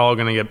jobs. We're not all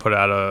going to get put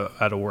out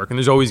of work, and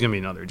there's always going to be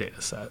another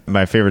data set.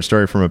 My favorite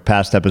story from a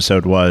past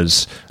episode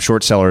was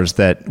short sellers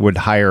that would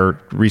hire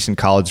recent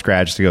college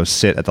grads to go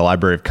sit at the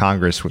Library of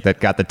Congress that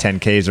got the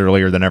 10Ks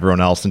earlier than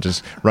everyone else and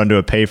just run to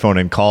a payphone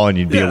and call, and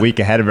you'd be a week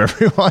ahead of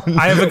everyone.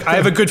 I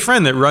have a good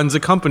friend that runs a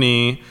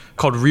company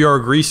called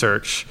Reorg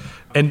Research,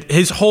 and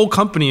his whole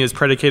company is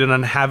predicated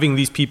on having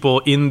these people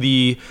in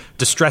the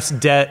distressed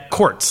debt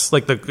courts,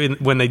 like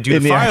when they do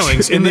the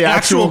filings in the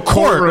actual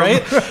court,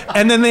 right?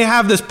 And then they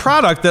have this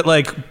product that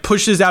like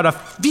pushes out a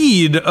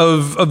feed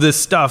of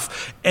this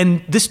stuff.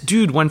 And this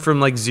dude went from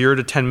like $0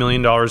 to $10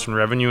 million in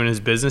revenue in his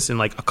business in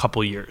like a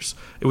couple years.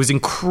 It was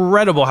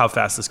incredible how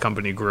fast this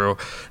company grew.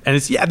 And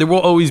there will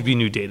always be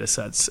new data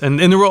sets, and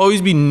there will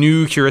always be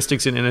new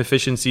heuristics and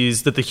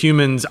inefficiencies that the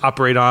humans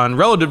operate on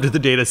relative to the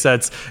data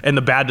sets and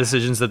the bad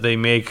decisions that they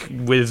make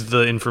with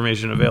the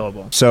information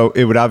available. So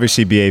it would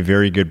obviously be a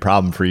very good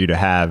problem for you to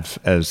have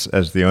as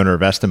the owner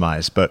of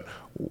Estimize, but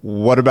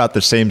what about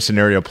the same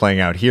scenario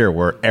playing out here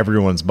where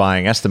everyone's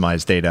buying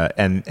Estimize data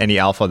and any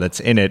alpha that's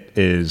in it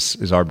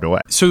is arbed away?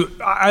 So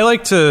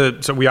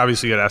we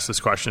obviously get asked this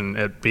question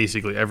at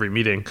basically every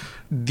meeting.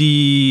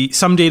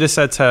 Some data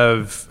sets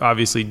have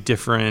obviously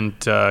different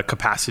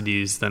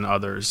capacities than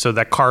others. So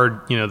that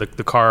car,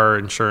 the car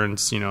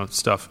insurance,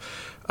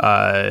 stuff,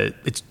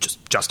 it's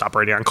just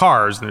operating on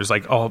cars, and there's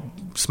like a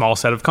small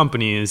set of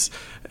companies,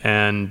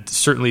 and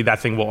certainly that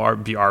thing will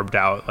be arbed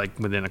out like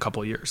within a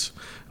couple of years.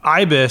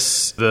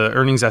 IBIS, the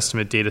earnings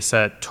estimate data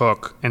set,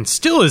 took, and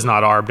still is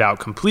not arbed out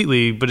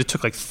completely, but it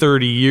took like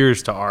 30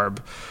 years to arb.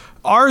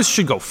 Ours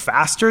should go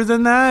faster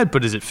than that,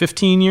 but is it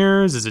 15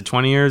 years? Is it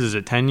 20 years? Is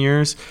it 10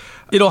 years?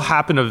 It'll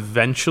happen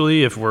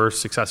eventually if we're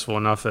successful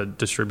enough at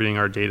distributing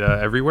our data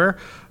everywhere.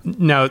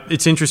 Now,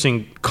 it's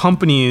interesting,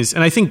 companies,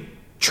 and I think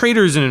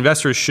traders and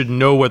investors should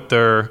know what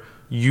they're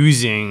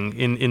using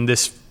in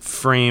this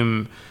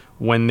frame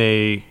when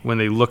they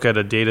look at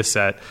a data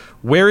set.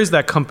 Where is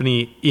that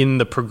company in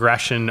the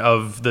progression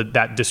of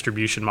that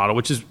distribution model,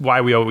 which is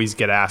why we always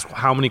get asked,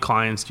 how many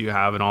clients do you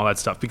have and all that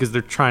stuff, because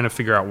they're trying to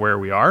figure out where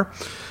we are.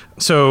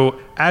 So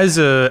as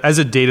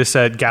a data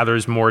set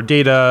gathers more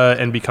data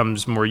and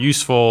becomes more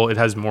useful, it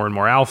has more and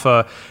more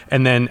alpha.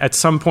 And then at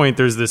some point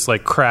there's this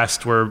like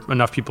crest where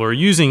enough people are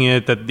using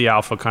it that the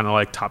alpha kind of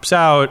like tops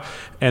out,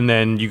 and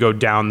then you go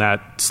down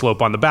that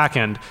slope on the back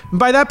end. And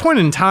by that point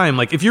in time,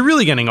 like if you're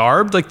really getting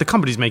arbed, like the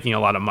company's making a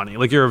lot of money.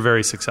 Like you're a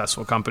very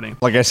successful company.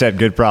 Like I said,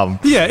 good problem.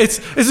 Yeah, it's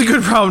a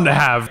good problem to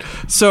have.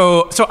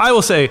 So I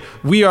will say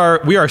we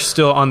are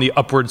still on the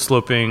upward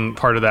sloping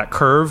part of that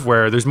curve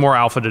where there's more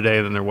alpha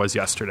today than there was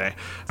yesterday.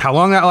 How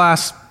long that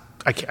lasts,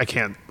 I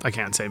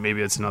can't say.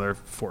 Maybe it's another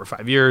 4 or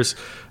 5 years.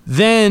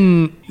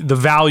 Then the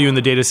value in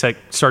the data set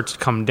starts to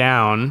come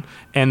down,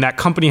 and that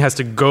company has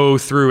to go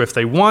through, if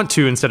they want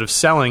to, instead of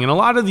selling. And a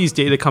lot of these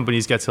data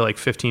companies get to like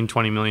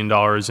 $15-20 million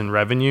in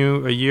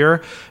revenue a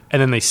year,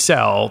 and then they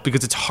sell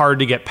because it's hard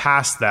to get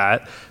past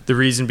that. The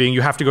reason being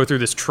you have to go through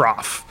this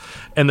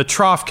trough. And the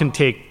trough can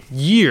take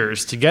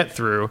years to get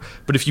through,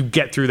 but if you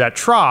get through that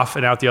trough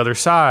and out the other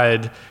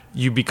side,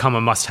 you become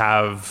a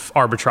must-have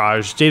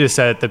arbitrage data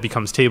set that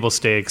becomes table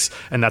stakes,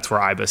 and that's where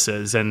IBIS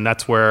is. And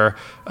that's where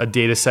a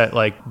data set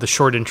like the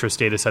short interest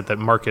data set that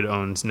Market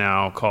owns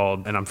now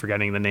called, and I'm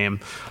forgetting the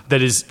name,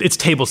 it's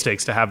table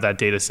stakes to have that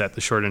data set,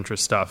 the short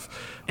interest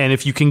stuff. And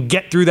if you can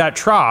get through that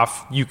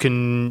trough, you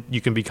can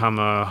become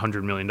a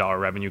 $100 million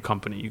revenue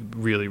company,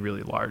 really,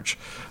 really large.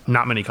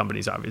 Not many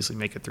companies obviously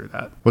make it through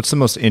that. What's the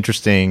most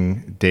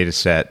interesting data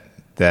set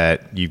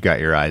that you've got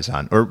your eyes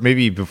on? Or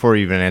maybe before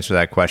you even answer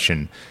that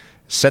question,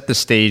 set the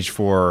stage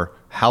for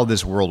how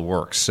this world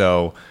works.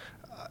 So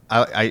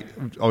I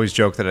always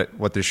joke that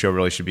what this show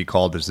really should be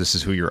called is "This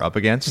is who you're up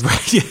against,"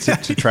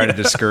 to try to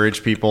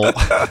discourage people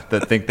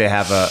that think they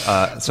have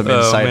some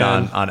insight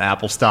on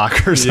Apple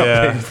stock or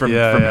something from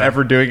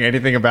ever doing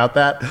anything about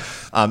that.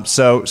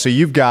 So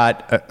you've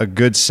got a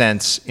good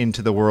sense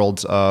into the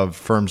worlds of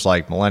firms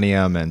like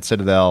Millennium and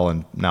Citadel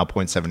and now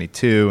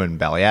Point72 and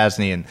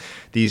Balyasny and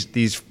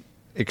these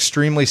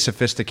extremely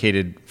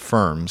sophisticated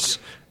firms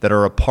that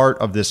are a part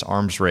of this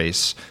arms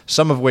race,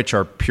 some of which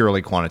are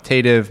purely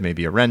quantitative,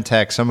 maybe a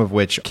Rentech, some of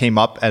which came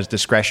up as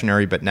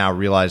discretionary but now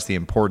realize the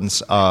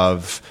importance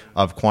of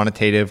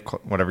quantitative,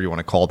 whatever you want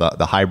to call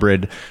the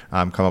hybrid.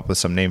 Come up with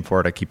some name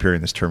for it. I keep hearing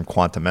this term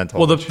quantamental.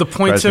 Well, the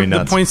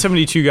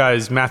Point72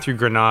 guys, Matthew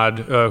Grenade,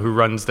 who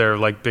runs their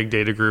like big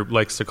data group,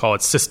 likes to call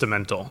it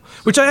systamental,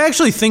 which I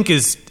actually think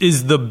is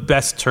the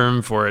best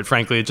term for it.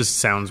 Frankly, it just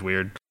sounds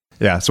weird.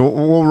 Yeah, so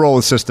we'll roll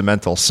with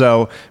systamental.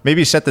 So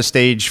maybe set the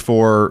stage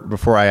for,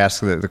 before I ask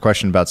the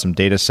question about some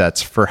data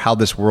sets, for how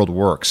this world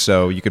works.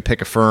 So you could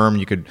pick a firm,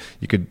 you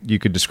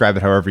could describe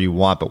it however you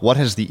want, but what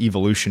has the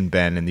evolution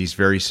been in these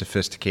very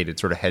sophisticated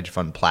sort of hedge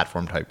fund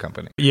platform type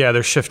companies? Yeah,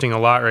 they're shifting a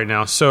lot right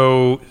now.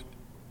 So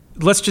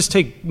let's just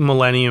take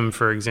Millennium,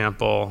 for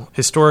example.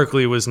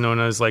 Historically, it was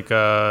known as like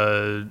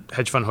a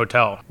hedge fund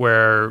hotel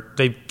where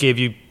they gave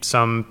you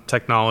some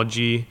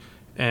technology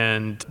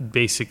and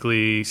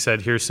basically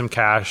said, here's some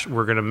cash.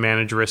 We're going to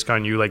manage risk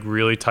on you like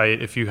really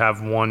tight. If you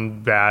have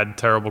one bad,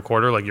 terrible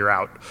quarter, like you're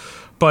out.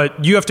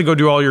 But you have to go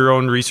do all your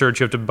own research.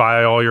 You have to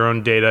buy all your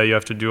own data. You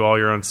have to do all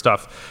your own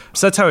stuff.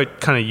 So that's how it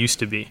kind of used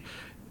to be.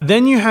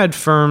 Then you had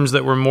firms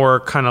that were more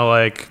kind of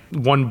like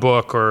one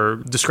book or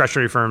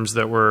discretionary firms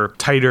that were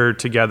tighter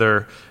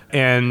together.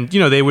 And,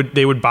 they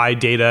would buy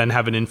data and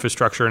have an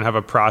infrastructure and have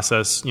a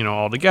process,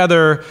 all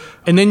together.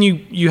 And then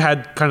you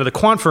had kind of the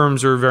quant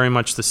firms are very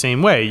much the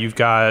same way. You've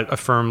got a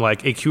firm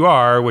like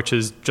AQR, which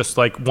is just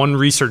like one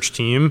research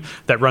team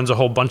that runs a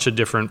whole bunch of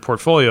different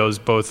portfolios,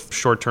 both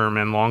short-term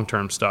and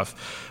long-term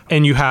stuff.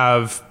 And you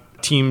have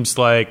teams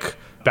like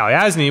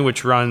Balyasny,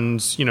 which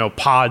runs,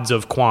 pods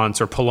of quants,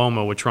 or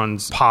Paloma, which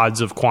runs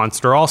pods of quants.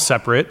 They're all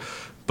separate,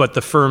 but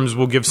the firms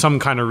will give some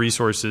kind of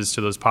resources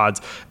to those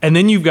pods. And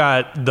then you've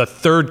got the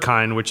third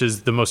kind, which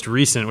is the most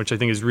recent, which I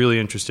think is really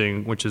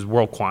interesting, which is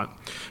WorldQuant.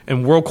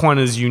 And WorldQuant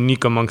is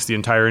unique amongst the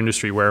entire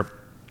industry, where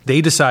they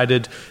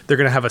decided they're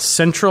going to have a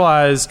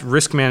centralized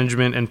risk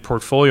management and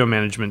portfolio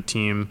management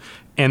team,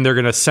 and they're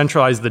going to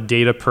centralize the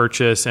data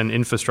purchase and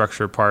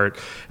infrastructure part.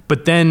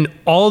 But then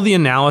all the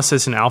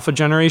analysis and alpha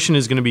generation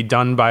is going to be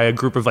done by a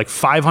group of like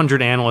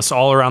 500 analysts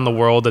all around the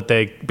world that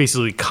they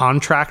basically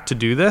contract to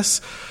do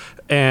this.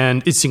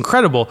 And it's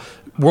incredible.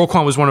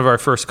 WorldQuant was one of our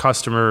first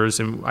customers,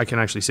 and I can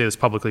actually say this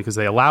publicly because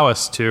they allow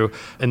us to,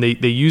 and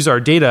they use our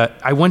data.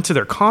 I went to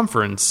their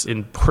conference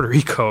in Puerto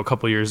Rico a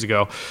couple years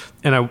ago,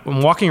 and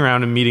I'm walking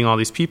around and meeting all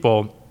these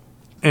people,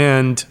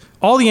 and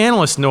all the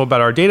analysts know about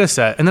our data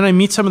set. And then I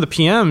meet some of the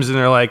PMs and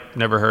they're like,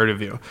 never heard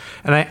of you.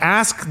 And I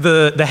ask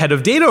the head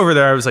of data over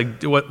there, I was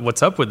like,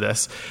 what's up with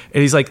this?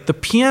 And he's like, the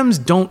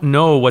PMs don't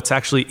know what's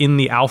actually in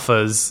the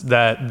alphas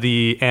that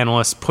the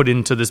analysts put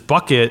into this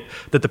bucket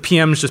that the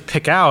PMs just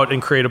pick out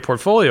and create a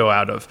portfolio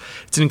out of.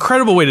 It's an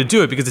incredible way to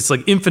do it because it's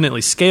like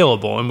infinitely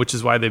scalable, and which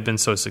is why they've been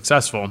so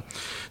successful.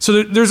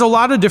 So there's a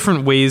lot of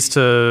different ways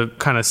to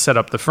kind of set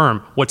up the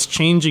firm. What's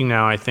changing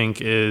now, I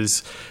think,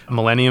 is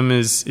Millennium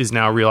is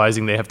now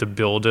realizing they have to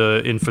build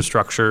an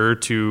infrastructure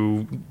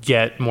to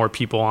get more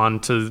people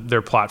onto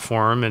their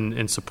platform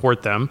and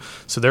support them.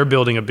 So they're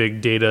building a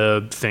big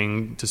data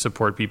thing to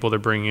support people. They're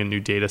bringing in new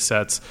data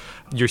sets.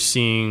 You're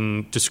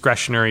seeing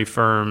discretionary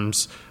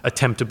firms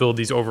attempt to build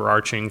these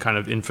overarching kind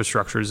of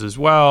infrastructures as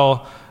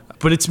well.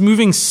 But it's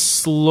moving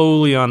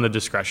slowly on the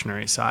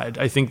discretionary side.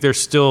 I think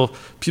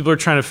people are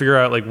trying to figure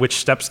out like which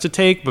steps to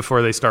take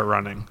before they start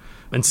running.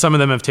 And some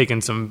of them have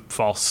taken some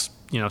false,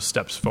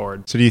 steps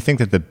forward. So do you think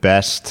that the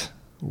best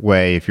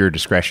way, if you're a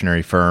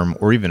discretionary firm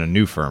or even a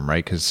new firm,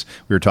 right? Because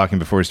we were talking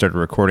before we started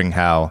recording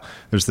how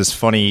there's this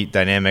funny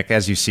dynamic,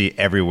 as you see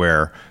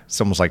everywhere.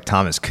 It's almost like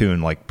Thomas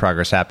Kuhn, like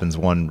progress happens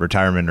one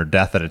retirement or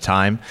death at a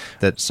time,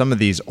 that some of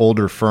these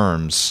older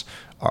firms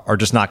are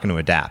just not going to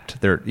adapt.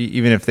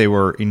 Even if they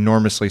were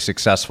enormously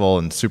successful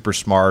and super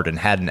smart and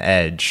had an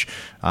edge,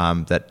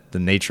 that the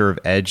nature of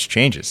edge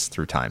changes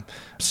through time.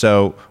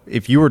 So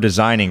if you were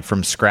designing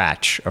from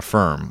scratch a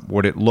firm,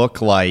 would it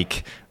look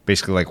like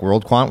basically like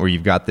WorldQuant, where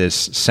you've got this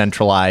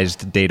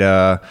centralized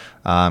data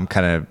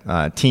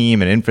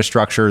team and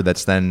infrastructure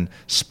that's then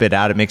spit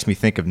out? It makes me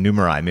think of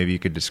Numerai. Maybe you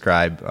could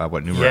describe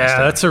what Numerai is.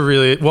 Yeah, that's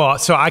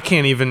so I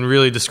can't even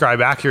really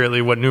describe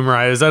accurately what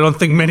Numerai is. I don't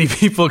think many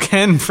people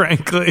can,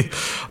 frankly.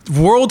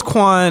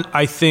 WorldQuant,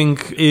 I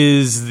think,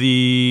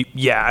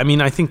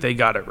 I think they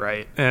got it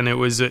right. And it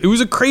was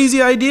a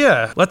crazy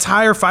idea. Let's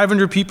hire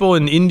 500 people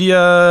in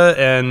India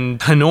and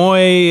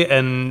Hanoi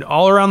and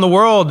all around the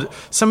world.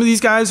 Some of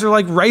these guys are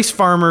like rice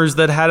farmers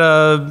that had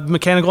a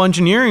mechanical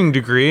engineering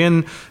degree,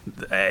 and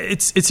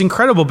it's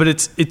incredible, but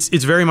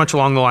it's very much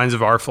along the lines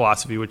of our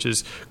philosophy, which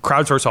is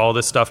crowdsource all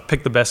this stuff,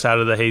 pick the best out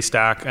of the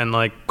haystack, and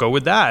like go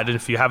with that. And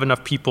if you have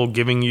enough people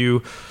giving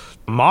you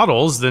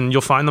models, then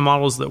you'll find the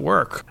models that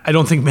work. I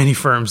don't think many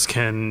firms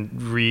can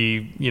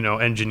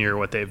engineer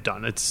what they've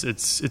done. It's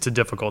a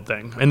difficult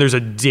thing, and there's a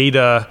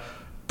data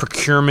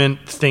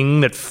procurement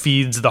thing that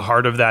feeds the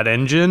heart of that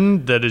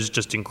engine that is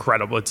just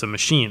incredible. It's a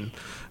machine.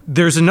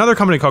 There's another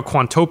company called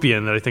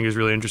Quantopian that I think is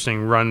really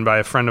interesting, run by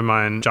a friend of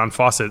mine, John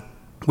Fawcett,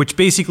 which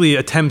basically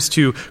attempts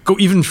to go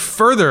even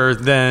further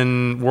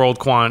than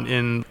WorldQuant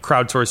in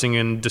crowdsourcing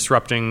and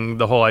disrupting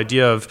the whole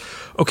idea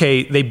of,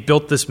 okay, they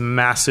built this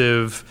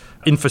massive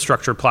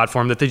infrastructure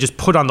platform that they just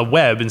put on the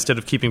web instead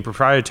of keeping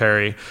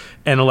proprietary,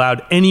 and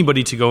allowed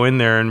anybody to go in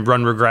there and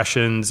run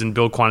regressions and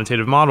build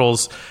quantitative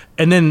models.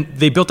 And then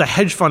they built a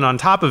hedge fund on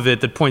top of it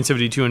that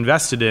Point72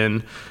 invested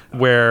in,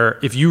 where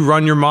if you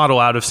run your model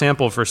out of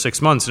sample for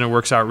 6 months and it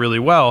works out really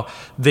well,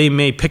 they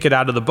may pick it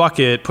out of the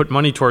bucket, put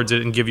money towards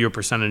it, and give you a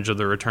percentage of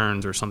the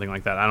returns or something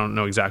like that. I don't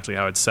know exactly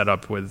how it's set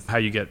up with how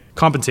you get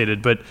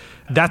compensated, but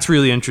that's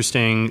really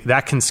interesting.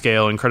 That can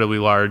scale incredibly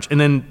large.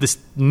 And then this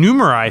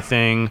Numerai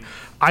thing,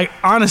 I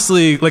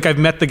honestly, I've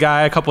met the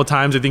guy a couple of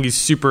times. I think he's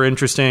super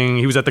interesting.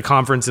 He was at the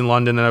conference in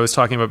London that I was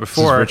talking about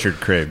before. This is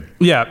Richard Craig.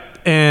 Yeah.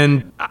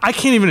 And I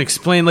can't even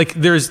explain,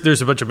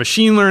 there's a bunch of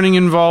machine learning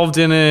involved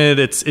in it.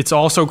 It's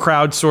also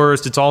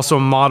crowdsourced. It's also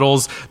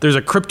models. There's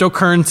a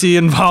cryptocurrency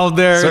involved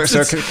there.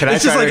 So can I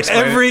try to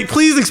explain?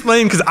 Please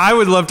explain, because I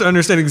would love to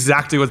understand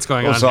exactly what's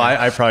going on. So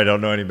I probably don't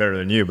know any better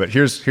than you, but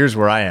here's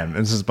where I am.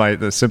 This is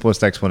the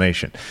simplest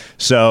explanation.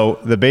 So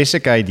the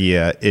basic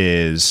idea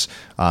is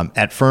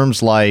at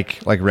firms like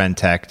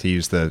Rentech, to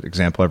use the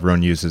example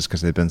everyone uses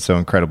because they've been so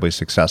incredibly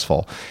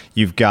successful,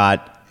 you've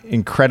got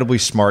incredibly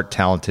smart,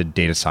 talented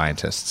data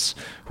scientists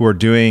who are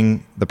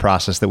doing the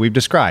process that we've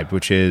described,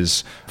 which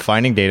is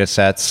finding data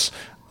sets,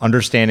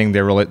 understanding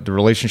the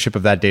relationship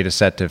of that data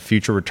set to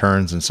future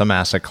returns in some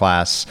asset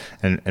class,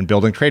 and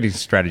building trading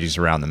strategies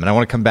around them. And I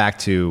want to come back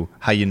to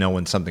how you know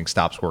when something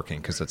stops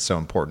working, because that's so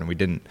important. We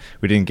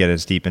didn't get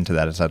as deep into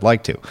that as I'd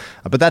like to.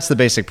 But that's the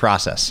basic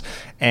process.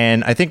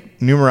 And I think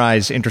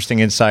Numerai's interesting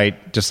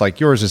insight, just like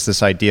yours, is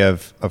this idea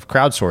of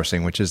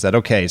crowdsourcing, which is that,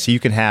 okay, so you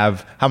can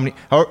have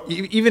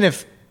even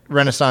if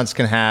Renaissance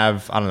can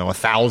have,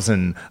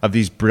 1,000 of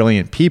these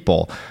brilliant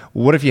people,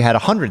 what if you had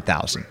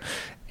 100,000?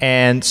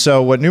 And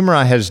so what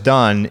Numerai has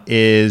done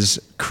is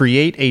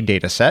create a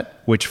data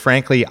set, which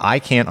frankly I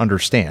can't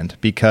understand,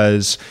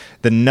 because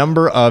the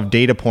number of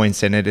data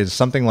points in it is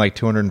something like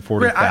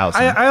 240,000.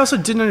 I also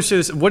didn't understand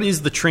this. What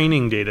is the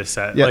training data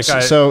set? Yeah,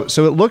 so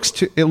it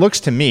looks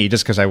to me,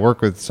 just because I work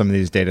with some of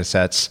these data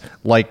sets,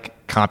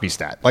 like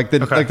CompuStat, like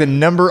the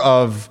number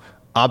of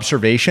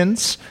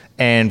observations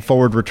and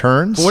forward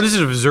returns. But what is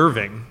it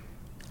observing?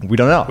 We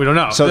don't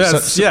know. So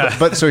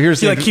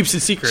here's he keeps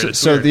it secret.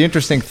 So the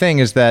interesting thing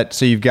is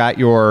that you've got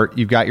your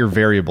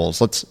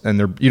variables.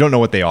 You don't know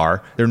what they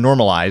are. They're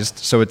normalized.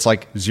 So it's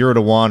like 0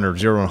 to 1 or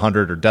 0 to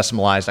 100 or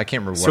decimalized. I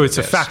can't remember what it is.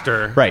 So it's a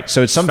factor. Right.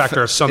 So it's some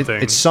factor of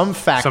something. It's some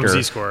factor, some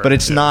z-score. But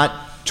it's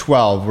not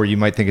 12 where you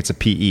might think it's a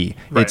PE.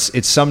 Right.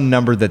 It's some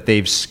number that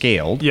they've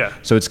scaled. Yeah.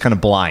 So it's kind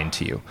of blind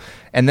to you.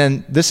 And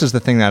then this is the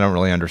thing that I don't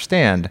really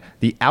understand.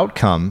 The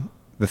outcome,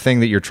 the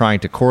thing that you're trying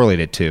to correlate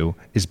it to,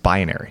 is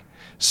binary.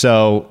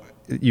 So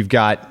you've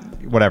got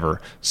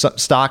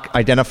stock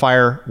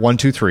identifier 1,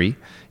 2, 3.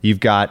 You've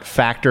got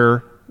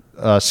factor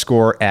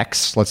score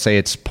X. Let's say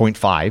it's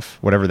 0.5,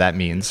 whatever that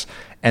means.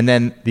 And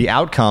then the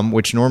outcome,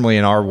 which normally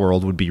in our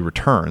world would be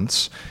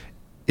returns,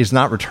 is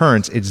not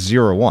returns. It's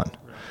 0, 1,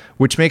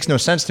 which makes no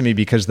sense to me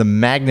because the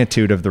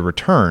magnitude of the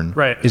return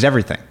is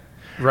everything.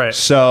 Right.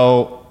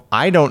 So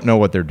I don't know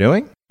what they're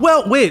doing.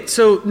 Well, wait.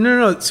 So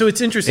no. So it's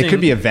interesting. It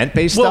could be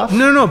event-based stuff.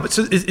 No. But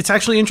so it's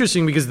actually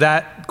interesting because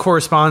that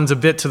corresponds a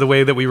bit to the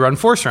way that we run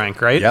force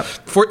rank, right? Yep.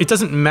 It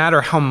doesn't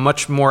matter how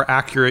much more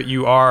accurate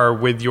you are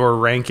with your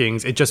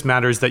rankings. It just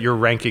matters that your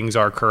rankings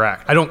are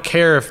correct. I don't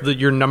care if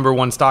your number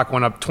 1 stock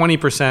went up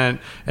 20%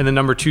 and the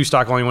number 2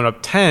 stock only went up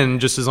 10,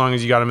 just as long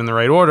as you got them in the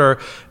right order.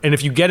 And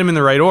if you get them in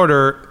the right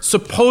order,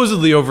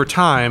 supposedly over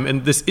time,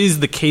 and this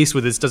is the case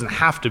with this, doesn't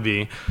have to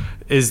be,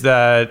 is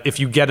that if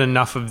you get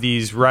enough of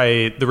these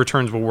right, the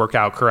returns will work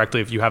out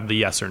correctly if you have the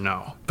yes or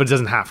no, but it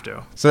doesn't have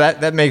to. So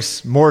that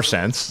makes more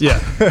sense.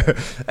 Yeah.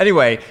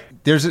 Anyway,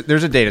 there's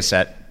a data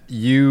set.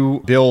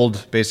 You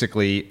build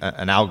basically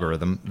an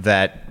algorithm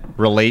that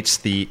relates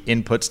the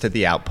inputs to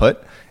the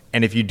output.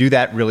 And if you do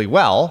that really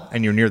well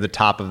and you're near the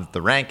top of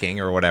the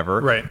ranking or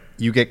whatever,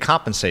 you get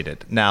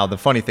compensated. Now, the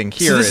funny thing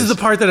here is the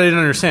part that I didn't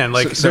understand.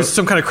 There's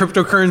some kind of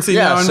cryptocurrency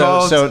now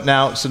involved.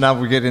 So now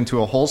we get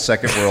into a whole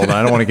second world. And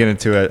I don't want to get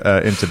into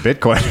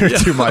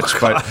Bitcoin too much,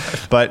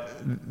 but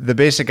the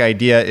basic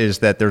idea is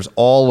that there's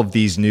all of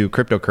these new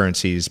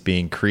cryptocurrencies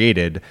being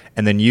created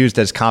and then used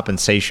as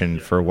compensation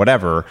for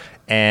whatever.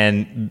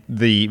 And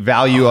the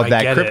value of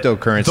that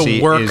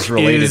cryptocurrency is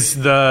related.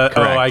 Correct.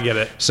 Oh, I get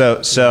it.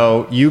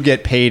 So you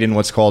get paid in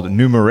what's called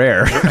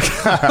numeraire.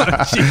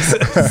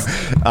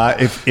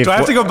 Jesus. Do I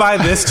have to go buy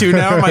this too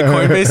now in my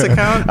Coinbase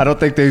account? I don't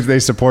think they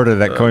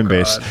supported it at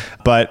Coinbase. God.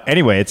 But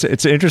anyway, it's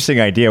an interesting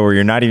idea where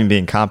you're not even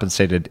being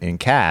compensated in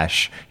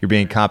cash. You're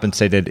being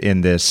compensated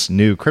in this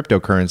new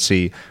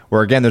cryptocurrency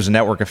where, again, there's a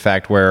network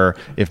effect where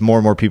if more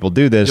and more people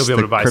do this, the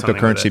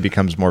cryptocurrency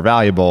becomes more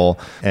valuable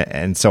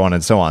and so on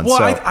and so on.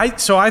 Well, I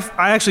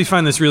actually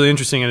find this really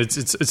interesting, and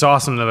it's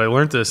awesome that I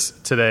learned this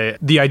today.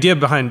 The idea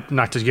behind,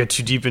 not to get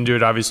too deep into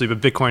it, obviously, but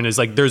Bitcoin is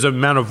there's an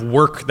amount of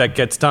work that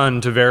gets done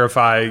to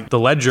verify the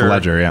ledger.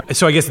 Yeah.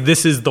 So I guess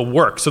this is the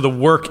work. So the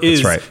work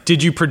is,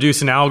 did you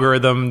produce an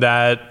algorithm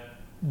that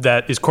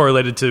is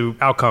correlated to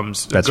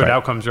outcomes,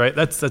 outcomes, right?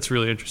 That's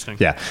really interesting.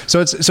 Yeah.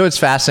 So it's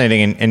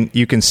fascinating, and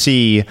you can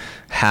see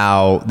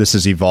how this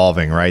is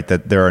evolving, right?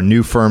 That there are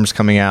new firms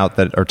coming out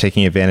that are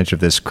taking advantage of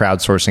this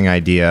crowdsourcing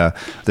idea.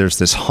 There's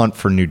this hunt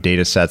for new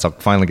data sets. I'll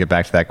finally get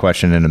back to that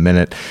question in a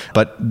minute.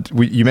 But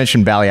you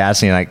mentioned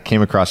Balyasny, and I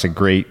came across a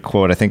great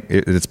quote. I think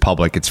it's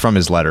public. It's from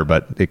his letter,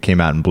 but it came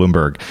out in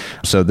Bloomberg.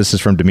 So this is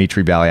from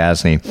Dmitry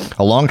Balyasny.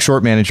 A long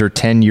short manager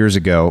 10 years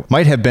ago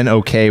might have been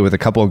okay with a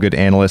couple of good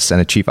analysts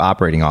and a chief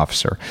operating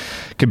officer.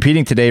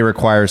 Competing today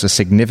requires a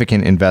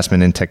significant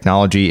investment in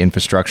technology,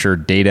 infrastructure,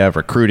 data,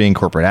 recruiting,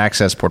 corporate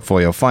access,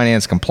 portfolio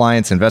finance,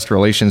 compliance, investor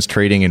relations,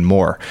 trading, and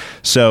more.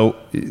 So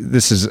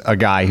this is a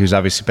guy who's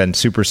obviously been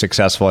super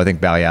successful. I think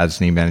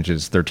Balyasny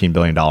manages $13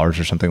 billion or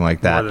something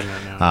like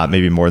that,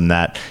 maybe more than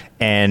that.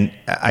 And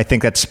I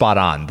think that's spot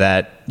on,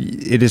 that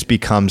it has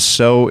become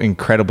so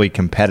incredibly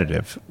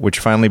competitive, which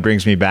finally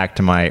brings me back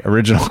to my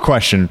original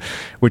question,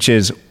 which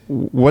is,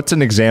 what's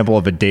an example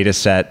of a data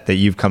set that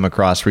you've come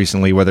across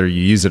recently, whether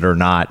you use it or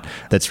not,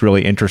 that's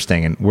really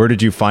interesting? And where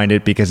did you find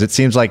it? Because it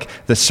seems like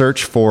the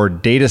search for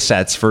data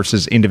sets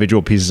versus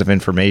individual pieces of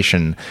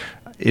information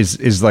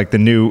is a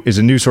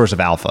new source of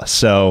alpha.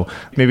 So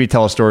maybe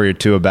tell a story or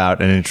two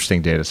about an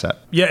interesting data set.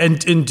 Yeah,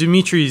 and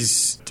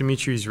Dimitri's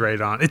right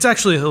on. It's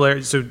actually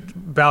hilarious. So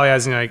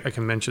Balyasny, I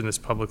can mention this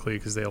publicly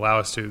because they allow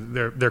us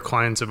to. They're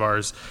clients of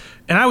ours.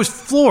 And I was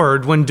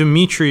floored when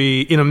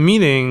Dmitry, in a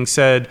meeting,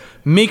 said,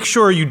 make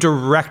sure you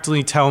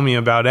directly tell me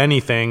about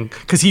anything,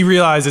 because he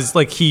realizes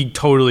he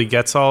totally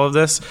gets all of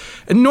this.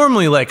 And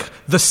normally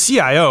the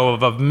CIO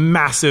of a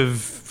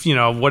massive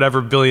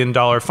whatever $1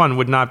 billion fund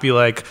would not be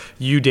like,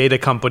 you data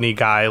company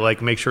guy,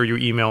 make sure you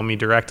email me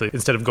directly,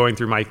 instead of going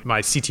through my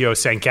CTO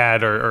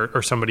Sankad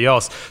or somebody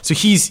else. So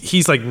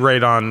he's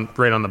right on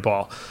the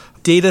ball.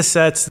 Data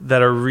sets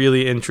that are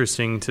really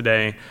interesting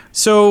today.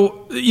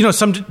 So,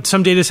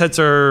 some data sets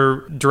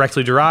are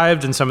directly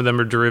derived and some of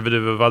them are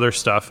derivative of other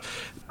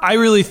stuff. I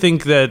really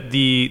think that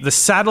the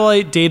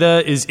satellite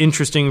data is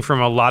interesting from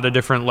a lot of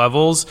different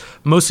levels,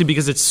 mostly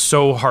because it's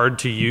so hard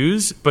to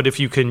use, but if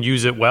you can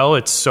use it well,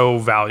 it's so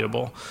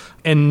valuable.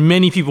 And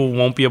many people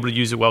won't be able to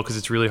use it well because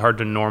it's really hard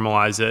to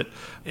normalize it.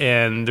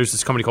 And there's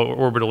this company called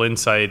Orbital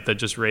Insight that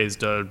just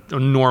raised an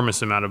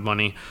enormous amount of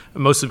money,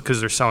 mostly because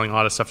they're selling a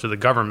lot of stuff to the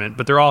government,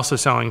 but they're also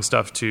selling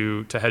stuff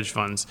to hedge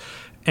funds.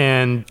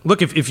 And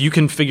look, if you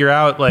can figure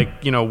out where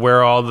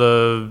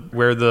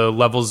the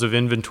levels of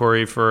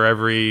inventory for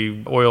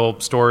every oil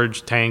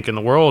storage tank in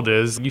the world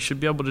is, you should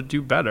be able to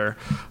do better.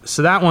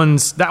 So that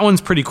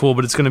one's pretty cool,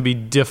 but it's going to be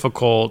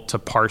difficult to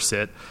parse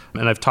it.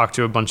 And I've talked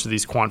to a bunch of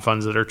these quant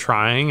funds that are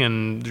trying,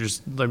 and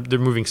they're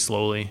moving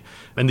slowly.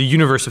 And the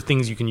universe of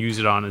things you can use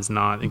it on is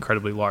not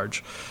incredibly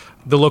large.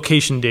 The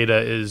location data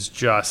is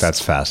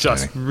that's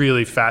fascinating. Just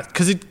really fast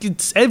because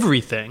it's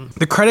everything.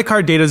 The credit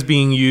card data is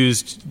being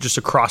used just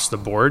across the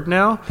board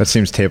now. That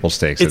seems table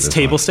stakes. It's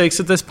table stakes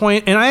at this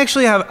point. And I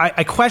actually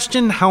I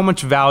question how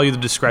much value the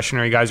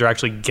discretionary guys are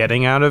actually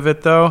getting out of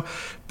it, though,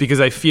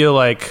 because I feel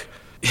like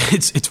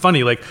it's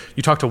funny. Like,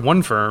 you talk to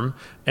one firm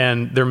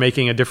and they're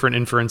making a different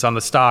inference on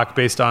the stock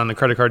based on the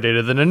credit card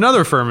data than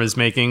another firm is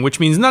making, which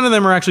means none of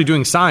them are actually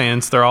doing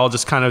science. They're all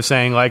just kind of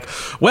saying like,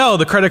 well,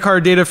 the credit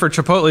card data for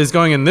Chipotle is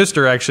going in this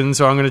direction,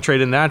 so I'm going to trade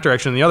in that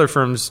direction. And the other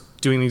firm's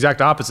doing the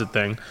exact opposite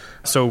thing.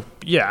 So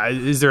yeah,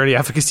 is there any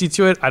efficacy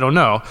to it? I don't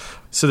know.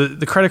 So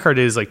the credit card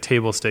data is like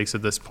table stakes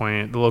at this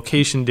point. The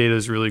location data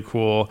is really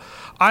cool.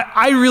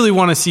 I really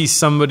want to see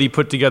somebody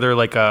put together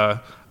like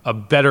a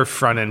better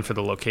front end for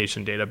the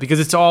location data, because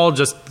it's all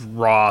just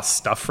raw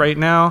stuff right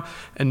now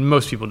and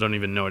most people don't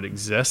even know it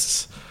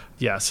exists.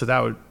 Yeah, so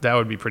that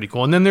would be pretty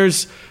cool. And then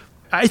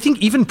I think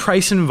even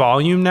price and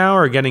volume now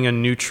are getting a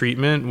new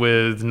treatment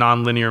with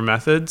nonlinear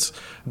methods,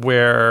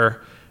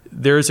 where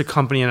there's a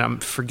company, and I'm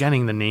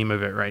forgetting the name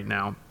of it right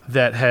now,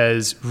 that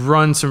has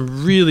run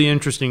some really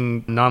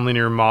interesting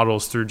nonlinear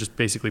models through just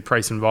basically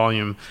price and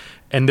volume.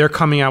 And they're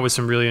coming out with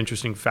some really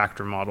interesting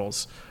factor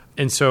models.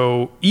 And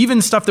so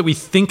even stuff that we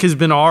think has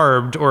been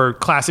arbed, or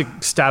classic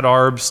stat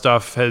arb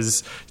stuff,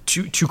 has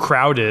too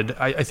crowded,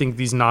 I think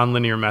these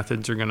nonlinear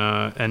methods are going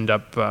to end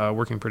up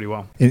working pretty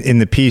well. In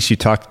the piece, you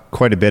talked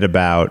quite a bit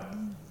about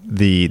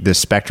the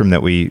spectrum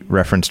that we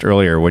referenced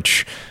earlier,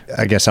 which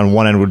I guess on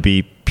one end would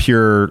be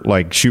pure,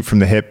 like, shoot from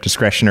the hip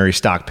discretionary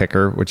stock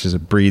picker, which is a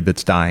breed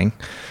that's dying.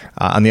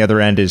 On the other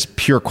end is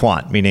pure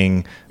quant,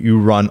 meaning you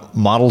run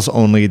models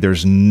only.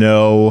 There's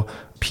no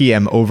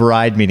PM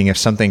override, meaning if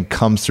something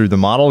comes through the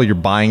model, you're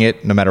buying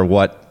it no matter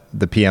what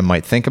the PM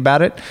might think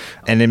about it.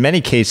 And in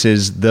many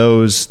cases,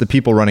 the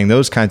people running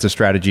those kinds of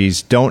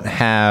strategies don't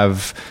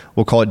have,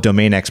 we'll call it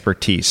domain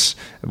expertise,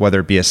 whether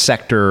it be a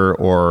sector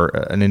or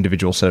an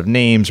individual set of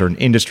names or an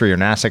industry or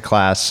an asset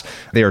class.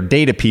 They are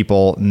data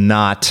people,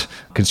 not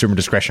consumer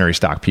discretionary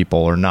stock people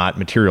or not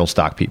material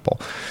stock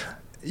people.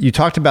 You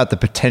talked about the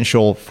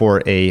potential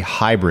for a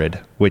hybrid,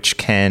 which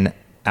can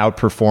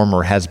outperform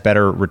or has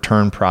better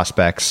return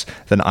prospects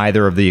than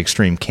either of the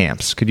extreme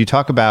camps. Could you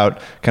talk about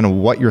kind of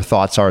what your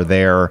thoughts are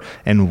there,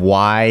 and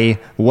why,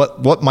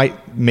 what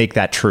might make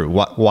that true?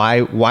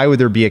 Why would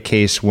there be a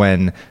case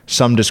when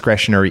some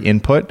discretionary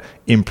input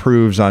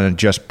improves on a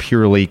just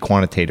purely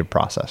quantitative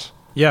process?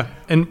 Yeah,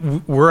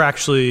 and we're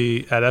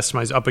actually at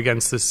Estimize up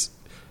against this,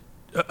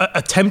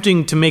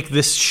 attempting to make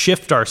this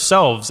shift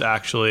ourselves,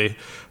 actually,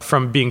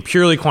 from being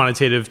purely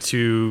quantitative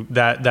to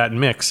that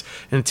mix.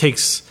 And it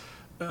takes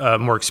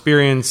more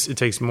experience, it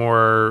takes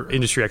more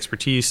industry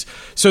expertise.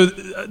 So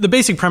the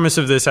basic premise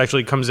of this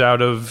actually comes out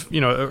of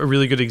a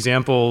really good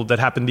example that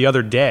happened the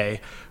other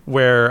day,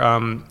 where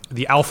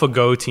the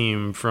AlphaGo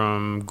team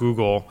from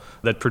Google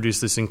that produced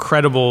this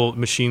incredible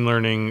machine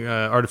learning,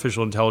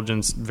 artificial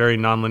intelligence, very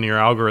nonlinear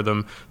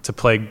algorithm to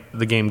play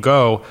the game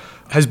Go,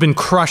 has been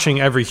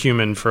crushing every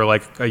human for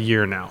like a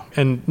year now,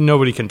 and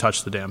nobody can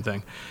touch the damn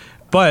thing.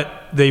 But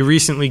they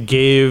recently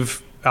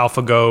gave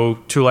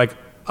AlphaGo to like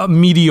a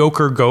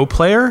mediocre Go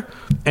player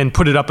and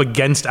put it up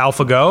against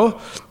AlphaGo,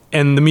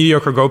 and the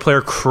mediocre Go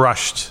player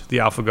crushed the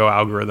AlphaGo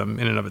algorithm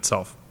in and of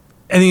itself.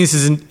 I think this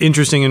is an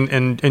interesting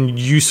and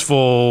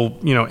useful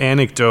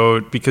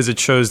anecdote, because it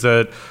shows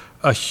that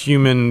a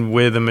human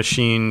with a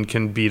machine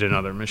can beat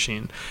another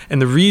machine.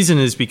 And the reason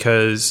is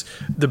because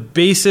the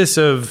basis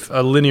of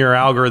a linear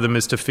algorithm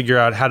is to figure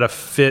out how to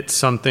fit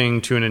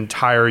something to an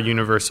entire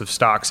universe of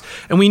stocks.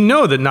 And we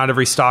know that not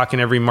every stock and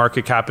every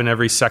market cap and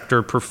every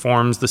sector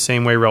performs the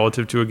same way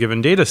relative to a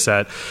given data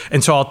set.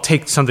 And so I'll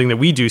take something that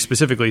we do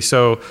specifically.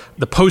 So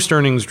the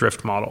post-earnings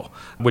drift model,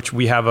 which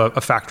we have a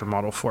factor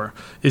model for,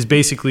 is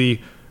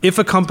basically, if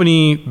a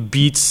company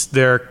beats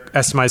their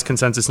estimized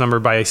consensus number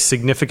by a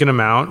significant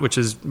amount, which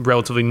is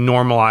relatively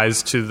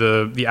normalized to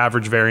the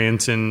average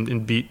variance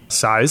in beat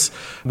size,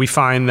 we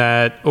find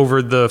that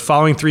over the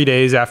following 3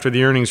 days after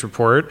the earnings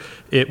report,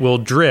 it will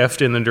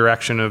drift in the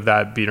direction of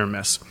that beat or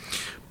miss.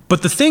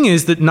 But the thing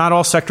is that not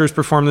all sectors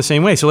perform the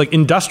same way. So like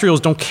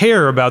industrials don't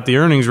care about the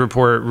earnings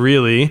report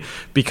really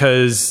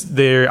because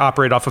they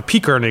operate off of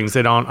peak earnings.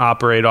 They don't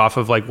operate off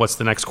of like what's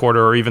the next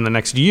quarter or even the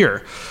next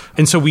year.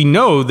 And so we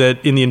know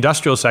that in the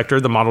industrial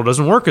sector, the model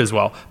doesn't work as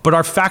well. But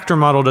our factor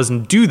model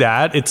doesn't do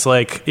that. It's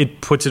like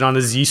it puts it on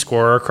a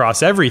Z-score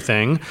across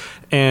everything.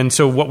 And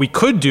so what we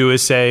could do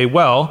is say,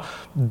 well,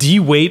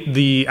 de-weight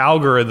the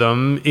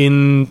algorithm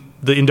in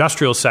the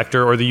industrial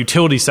sector or the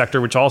utility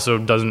sector, which also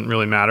doesn't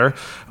really matter,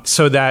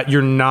 so that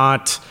you're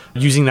not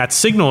using that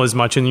signal as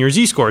much in your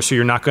Z-score. So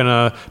you're not going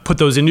to put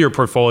those into your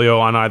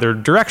portfolio on either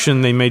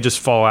direction. They may just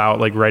fall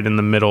out like right in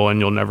the middle and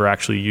you'll never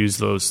actually use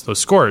those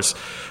scores.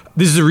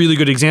 This is a really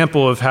good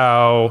example of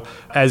how,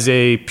 as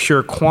a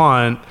pure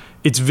quant,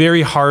 it's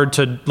very hard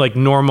to like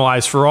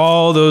normalize for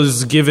all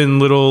those given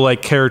little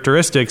like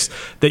characteristics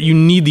that you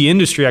need the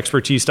industry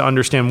expertise to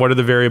understand what are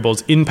the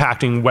variables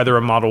impacting whether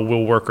a model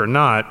will work or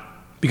not,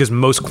 because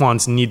most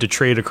quants need to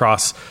trade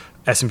across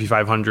S&P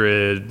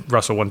 500,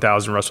 Russell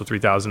 1000, Russell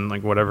 3000,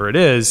 like whatever it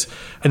is.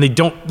 And they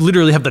don't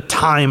literally have the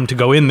time to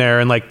go in there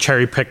and like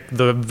cherry pick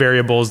the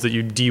variables that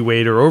you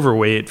de-weight or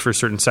overweight for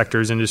certain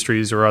sectors,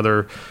 industries, or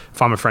other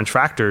Fama-French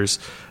factors.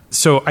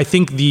 So I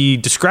think the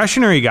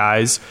discretionary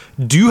guys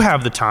do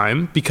have the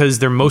time because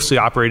they're mostly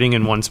operating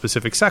in one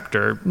specific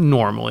sector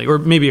normally, or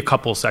maybe a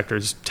couple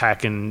sectors,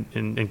 tech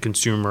and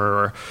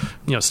consumer,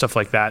 or stuff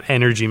like that,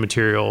 energy,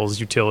 materials,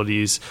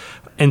 utilities.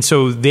 And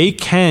so they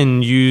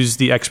can use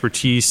the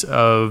expertise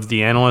of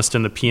the analyst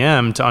and the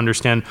PM to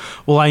understand,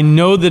 well, I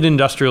know that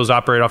industrials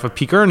operate off of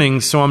peak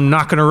earnings, so I'm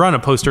not going to run a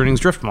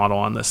post-earnings drift model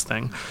on this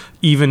thing,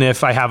 even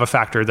if I have a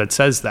factor that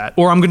says that.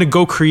 Or I'm going to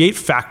go create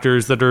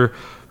factors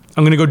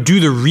I'm going to go do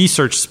the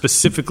research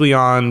specifically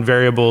on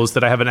variables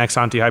that I have an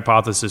ex-ante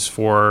hypothesis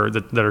for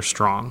that are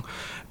strong.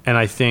 And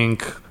I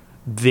think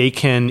they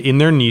can, in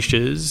their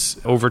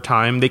niches, over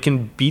time, they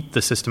can beat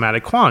the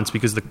systematic quants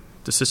because the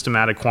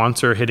systematic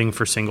quants are hitting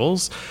for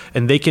singles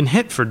and they can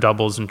hit for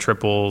doubles and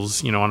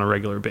triples, on a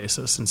regular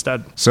basis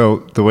instead. So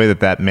the way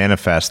that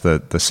manifests,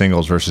 the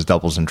singles versus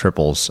doubles and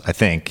triples, I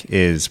think,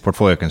 is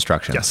portfolio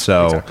construction. Yes,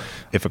 so exactly.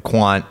 If a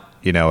quant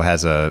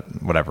has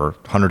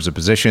hundreds of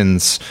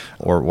positions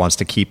or wants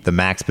to keep the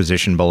max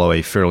position below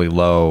a fairly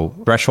low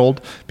threshold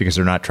because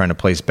they're not trying to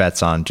place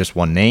bets on just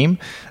one name,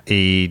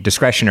 a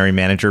discretionary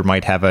manager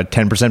might have a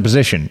 10%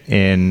 position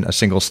in a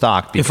single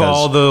stock. If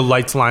all the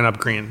lights line up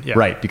green. Yeah.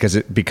 Right,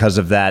 because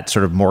of that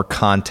sort of more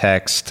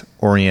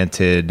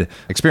context-oriented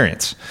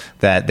experience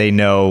that they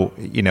know,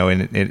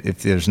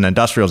 if there's an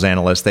industrials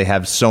analyst,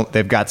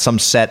 they've got some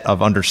set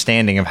of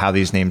understanding of how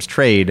these names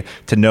trade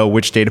to know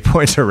which data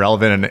points are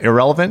relevant and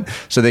irrelevant,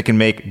 so they can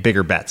make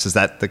bigger bets. Is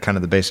that the kind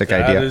of the basic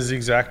idea? That is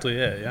exactly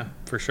it, yeah,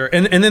 for sure.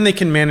 And then they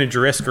can manage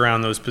risk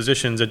around those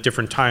positions at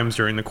different times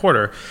during the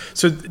quarter.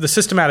 So the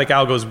systematic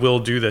algos will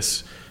do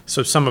this.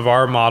 So some of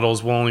our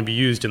models will only be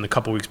used in the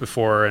couple weeks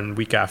before and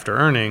week after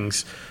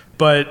earnings.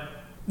 But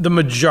the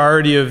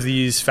majority of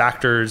these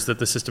factors that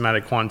the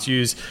systematic quants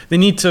use, they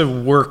need to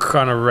work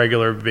on a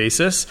regular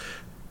basis.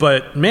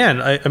 But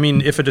man, I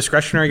mean, if a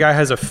discretionary guy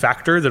has a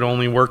factor that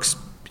only works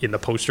in the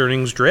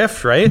post-earnings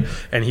drift, right?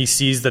 And he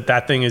sees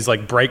that thing is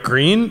like bright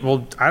green,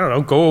 well, I don't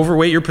know, go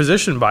overweight your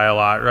position by a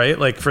lot, right?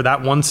 Like for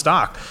that one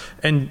stock.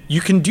 And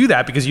you can do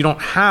that because you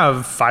don't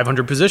have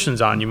 500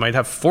 positions on. You might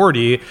have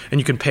 40,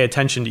 and you can pay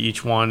attention to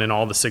each one and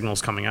all the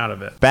signals coming out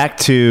of it. Back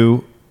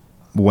to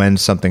when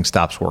something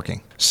stops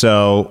working.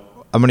 So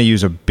I'm going to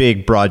use a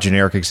big, broad,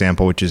 generic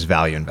example, which is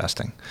value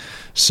investing.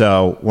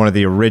 So one of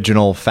the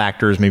original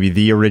factors, maybe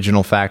the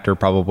original factor,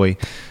 probably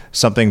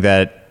something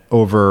that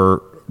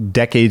over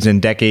decades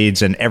and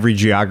decades and every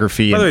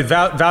geography. By the way,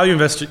 value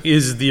investing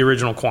is the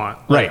original quant.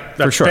 Right,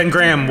 for sure. Ben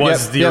Graham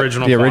was the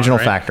original the quant, original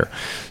right? factor.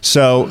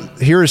 So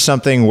here is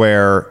something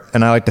where,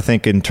 and I like to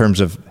think in terms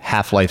of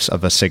half-lives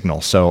of a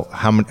signal. So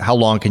how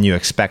long can you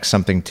expect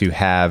something to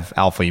have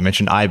alpha? You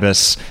mentioned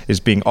IBIS is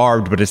being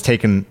arbed, but it's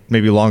taken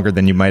maybe longer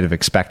than you might have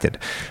expected.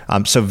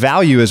 So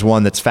value is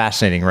one that's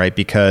fascinating, right?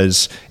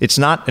 Because it's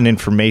not an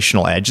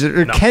informational edge.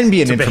 There can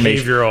be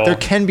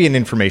an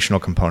informational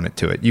component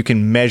to it. You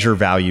can measure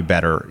value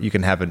better. You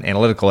can have an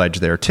analytical edge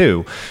there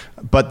too.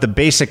 But the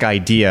basic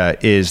idea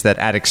is that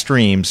at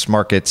extremes,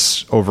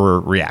 markets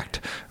overreact.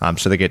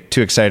 So they get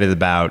too excited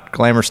about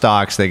glamour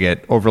stocks. They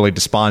get overly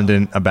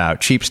despondent about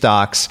cheap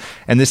stocks.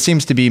 And this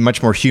seems to be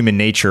much more human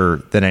nature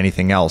than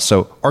anything else.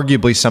 So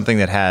arguably something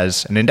that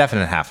has an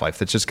indefinite half-life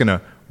that's just going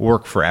to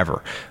work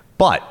forever.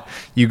 But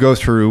you go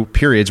through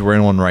periods, we're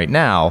in one right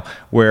now,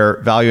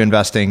 where value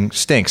investing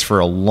stinks for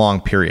a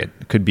long period.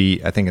 It could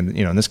be, I think,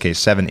 in this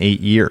case,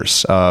 7-8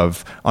 years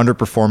of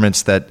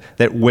underperformance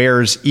that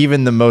wears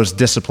even the most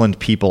disciplined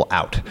people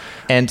out.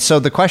 And so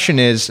the question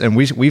is, and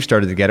we've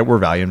started to get it, we're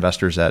value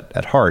investors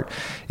at heart,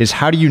 is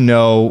how do you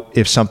know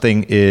if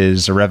something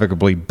is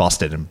irrevocably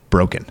busted and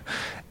broken?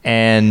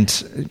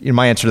 And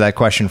my answer to that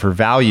question for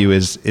value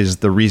is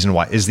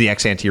the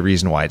ex-ante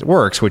reason why it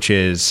works, which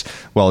is,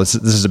 well, this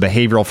is a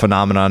behavioral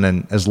phenomenon,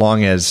 and as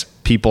long as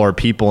people are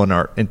people and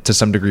are to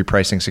some degree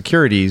pricing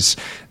securities,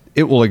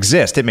 it will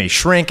exist. It may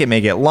shrink, it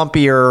may get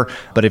lumpier,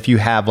 but if you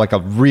have like a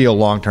real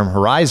long-term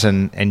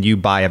horizon and you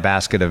buy a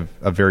basket of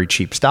very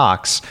cheap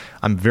stocks,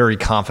 I'm very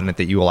confident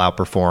that you will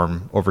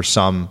outperform over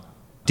some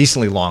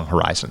decently long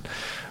horizon.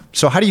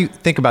 So how do you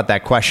think about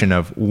that question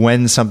of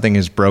when something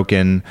is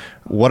broken?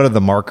 What are the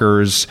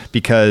markers?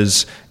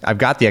 Because I've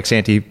got the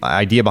ex-ante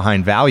idea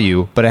behind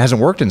value, but it hasn't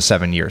worked in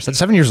 7 years. That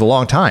 7 years is a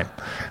long time.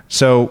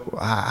 So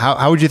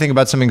how would you think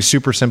about something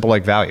super simple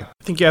like value?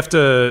 I think you have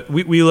to,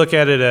 we look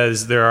at it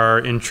as there are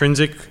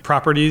intrinsic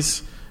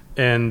properties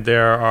and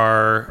there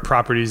are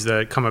properties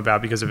that come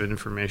about because of an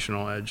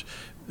informational edge.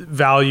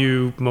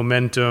 Value,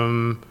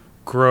 momentum,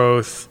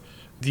 growth,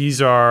 these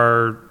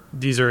are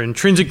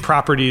intrinsic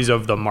properties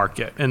of the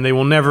market, and they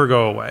will never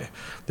go away.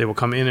 They will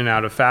come in and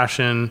out of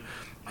fashion.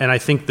 And I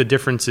think the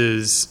difference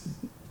is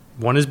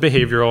one is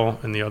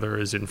behavioral and the other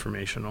is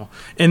informational.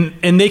 And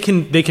they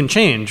can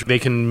change. They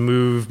can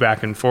move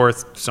back and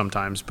forth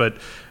sometimes, but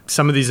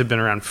some of these have been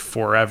around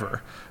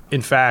forever.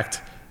 In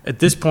fact, at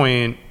this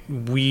point,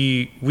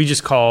 we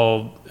just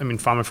call,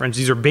 Fama friends,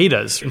 these are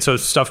betas. And so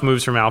stuff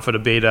moves from alpha to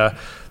beta.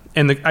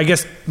 And I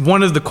guess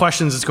one of the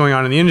questions that's going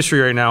on in the industry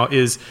right now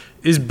is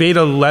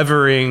beta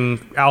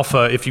levering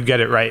alpha if you get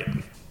it right?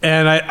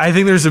 And I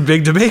think there's a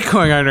big debate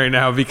going on right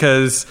now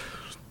because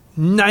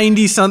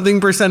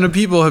 90-something% of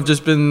people have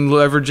just been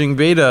leveraging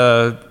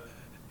beta.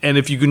 And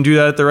if you can do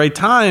that at the right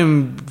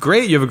time,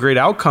 great, you have a great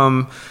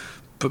outcome.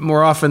 But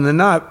more often than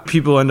not,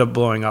 people end up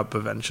blowing up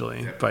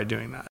eventually by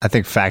doing that. I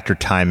think factor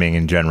timing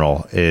in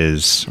general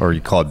is, or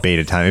you call it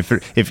beta timing.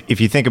 If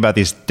you think about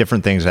these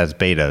different things as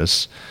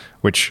betas,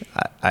 which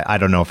I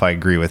don't know if I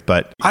agree with,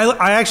 but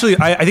I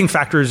think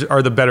factors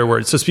are the better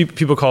word. So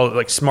people call it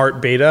like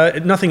smart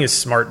beta. Nothing is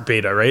smart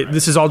beta, right?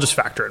 This is all just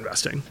factor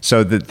investing.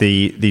 So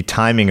the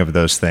timing of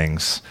those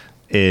things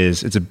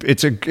is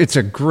it's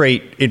a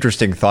great,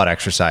 interesting thought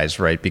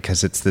exercise, right?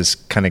 Because it's this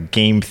kind of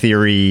game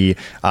theory,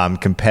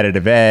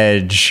 competitive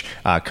edge,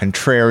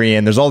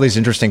 contrarian. There's all these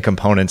interesting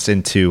components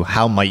into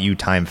how might you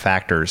time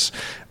factors.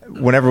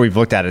 Whenever we've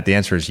looked at it, the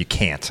answer is you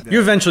can't. You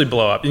eventually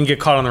blow up. You can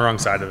get caught on the wrong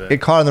side of it. Get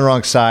caught on the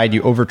wrong side.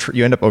 You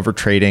end up over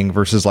trading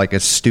versus like a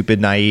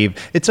stupid naive.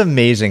 It's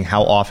amazing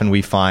how often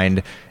we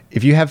find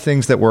if you have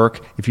things that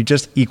work, if you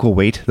just equal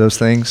weight those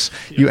things,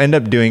 you end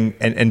up doing,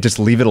 and just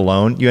leave it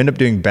alone, you end up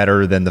doing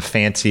better than the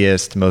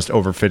fanciest, most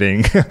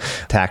overfitting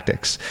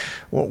tactics.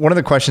 One of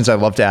the questions I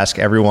love to ask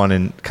everyone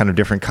in kind of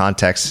different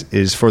contexts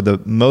is for the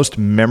most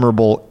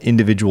memorable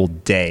individual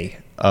day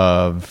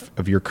of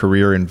your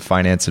career in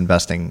finance,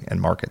 investing,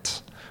 and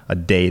markets, a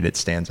day that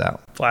stands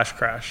out. Flash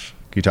crash.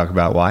 Can you talk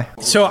about why?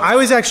 So I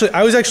was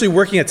actually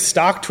working at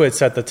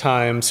StockTwits at the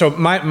time. So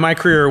my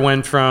career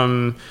went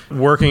from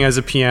working as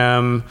a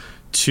PM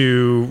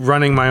to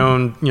running my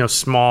own,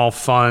 small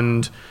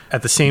fund.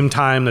 At the same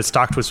time that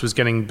StockTwits was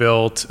getting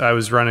built, I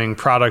was running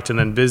product and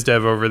then biz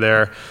dev over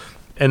there.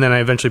 And then I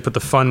eventually put the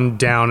fund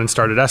down and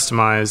started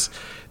Estimize.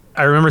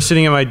 I remember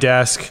sitting at my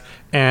desk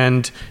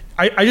and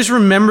I just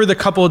remember the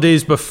couple of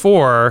days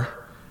before,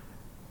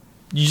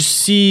 you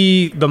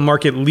see the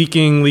market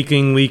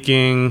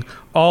leaking.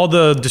 All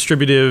the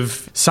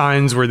distributive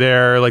signs were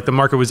there. Like the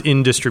market was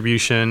in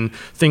distribution.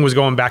 Thing was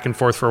going back and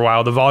forth for a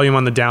while. The volume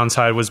on the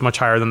downside was much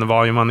higher than the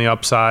volume on the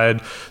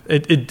upside.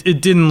 It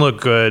didn't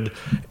look good.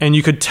 And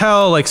you could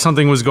tell like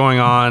something was going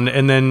on.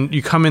 And then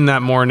you come in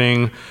that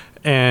morning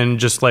and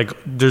just like,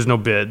 there's no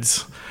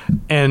bids.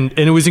 And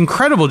it was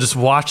incredible just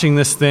watching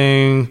this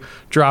thing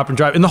drop and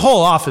drop. In the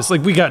whole office,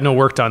 like we got no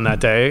work done that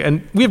day.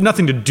 And we have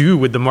nothing to do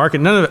with the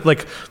market. None of it,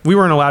 like we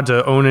weren't allowed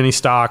to own any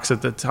stocks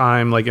at the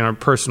time, like in our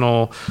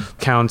personal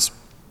accounts.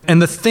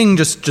 And the thing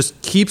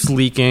just keeps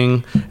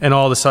leaking and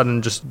all of a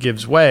sudden just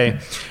gives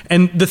way.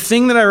 And the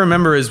thing that I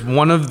remember is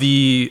one of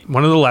the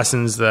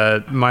lessons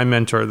that my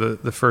mentor,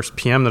 the first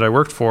PM that I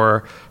worked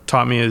for,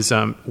 taught me is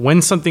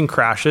when something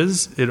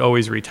crashes, it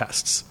always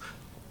retests.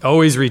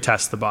 Always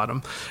retest the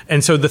bottom.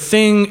 And so the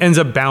thing ends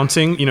up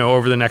bouncing,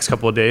 over the next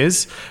couple of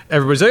days.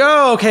 Everybody's like,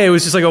 oh, okay, it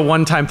was just like a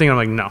one-time thing. I'm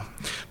like,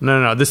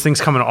 no. This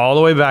thing's coming all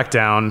the way back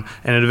down,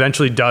 and it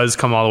eventually does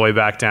come all the way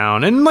back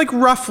down, and like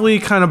roughly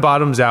kind of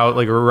bottoms out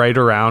like right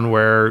around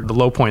where the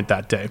low point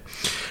that day.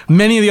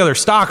 Many of the other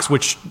stocks,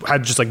 which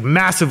had just like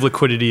massive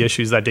liquidity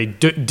issues that day,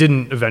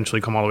 didn't eventually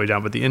come all the way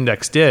down, but the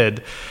index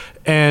did.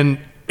 And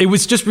it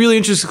was just really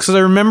interesting because I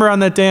remember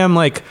on that day, I'm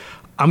like,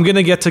 I'm going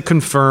to get to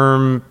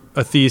confirm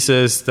a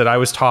thesis that I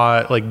was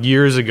taught like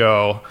years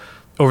ago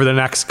over the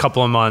next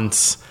couple of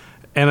months.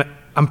 And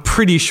I'm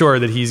pretty sure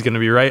that he's going to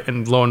be right.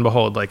 And lo and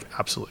behold, like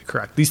absolutely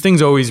correct. These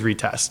things always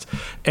retest.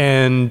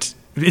 And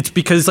it's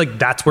because like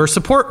that's where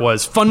support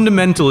was.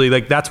 Fundamentally,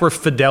 like that's where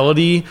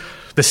Fidelity,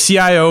 the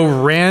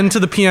CIO, ran to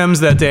the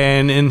PMs that day.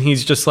 And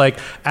he's just like,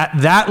 at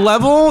that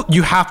level,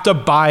 you have to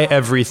buy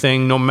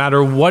everything, no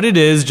matter what it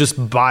is,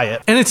 just buy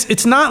it. And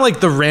it's not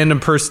like the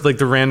random person, like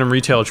the random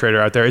retail trader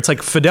out there. It's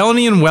like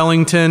Fidelity and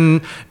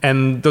Wellington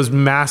and those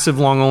massive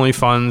long only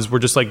funds were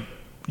just like,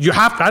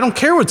 I don't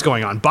care what's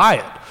going on, buy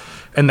it.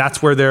 and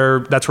that's where their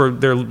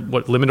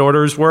what limit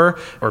orders were,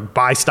 or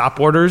buy stop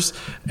orders.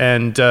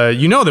 And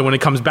that when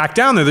it comes back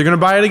down there, they're going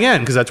to buy it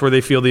again because that's where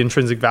they feel the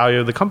intrinsic value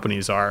of the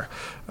companies are.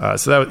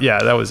 So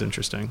that was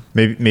interesting.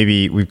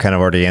 Maybe we've kind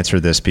of already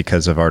answered this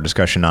because of our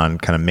discussion on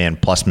kind of man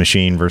plus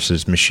machine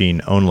versus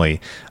machine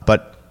only.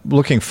 But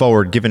looking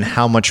forward, given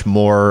how much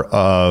more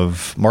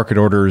of market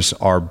orders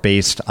are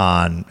based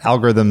on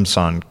algorithms,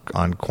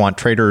 on quant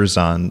traders,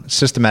 on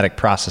systematic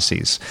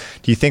processes,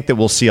 do you think that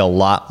we'll see a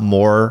lot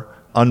more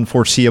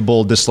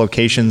unforeseeable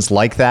dislocations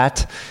like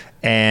that?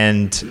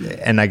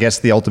 And I guess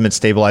the ultimate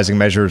stabilizing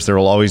measure is there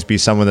will always be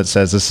someone that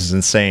says this is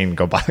insane.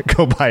 Go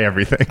buy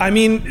everything. I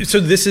mean, so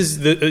this is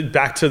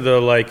back to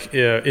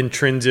the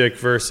intrinsic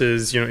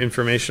versus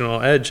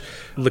informational edge.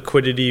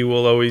 Liquidity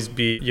will always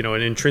be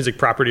an intrinsic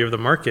property of the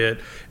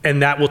market,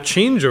 and that will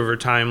change over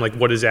time. Like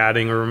what is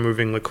adding or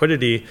removing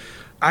liquidity.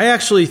 I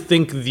actually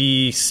think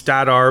the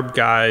stat arb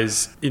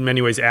guys in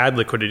many ways add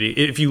liquidity.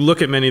 If you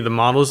look at many of the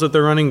models that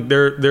they're running,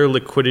 they're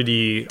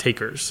liquidity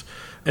takers.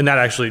 And that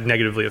actually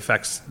negatively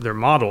affects their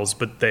models,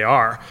 but they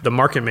are. The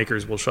market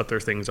makers will shut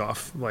their things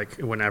off like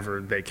whenever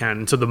they can.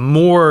 And so the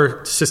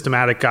more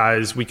systematic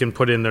guys we can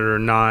put in that are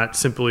not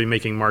simply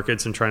making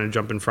markets and trying to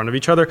jump in front of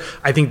each other,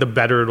 I think the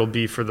better it'll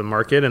be for the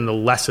market and the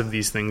less of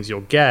these things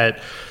you'll get,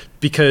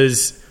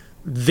 because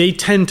they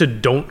tend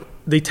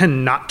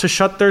not to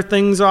shut their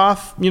things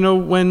off,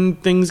 when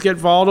things get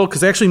volatile,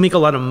 because they actually make a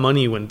lot of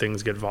money when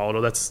things get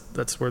volatile.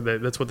 That's what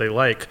they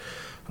like.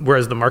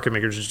 Whereas the market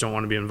makers just don't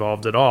want to be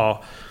involved at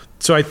all.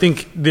 So I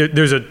think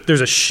there's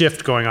a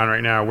shift going on right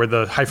now where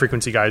the high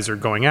frequency guys are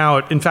going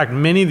out. In fact,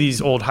 many of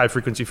these old high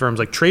frequency firms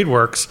like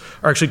TradeWorks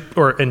are actually,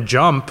 and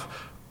Jump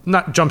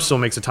still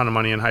makes a ton of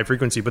money in high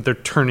frequency, but they're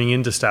turning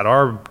into stat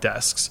arb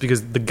desks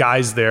because the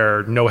guys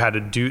there know how to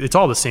do. It's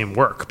all the same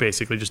work,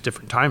 basically, just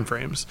different time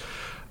frames.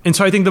 And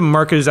so I think the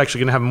market is actually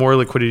going to have more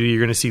liquidity. You're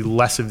going to see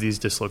less of these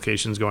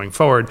dislocations going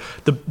forward.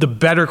 The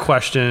better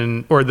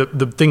question, or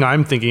the thing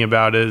I'm thinking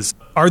about is,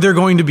 are there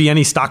going to be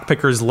any stock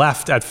pickers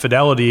left at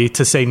Fidelity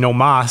to say no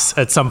mas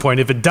at some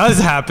point if it does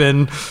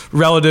happen,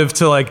 relative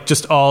to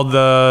just all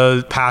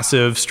the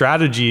passive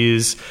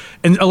strategies?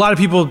 And a lot of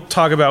people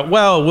talk about,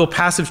 well, will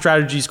passive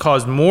strategies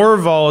cause more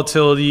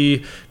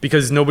volatility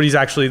because nobody's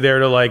actually there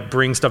to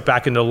bring stuff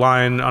back into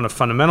line on a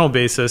fundamental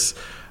basis?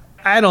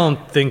 I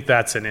don't think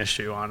that's an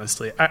issue,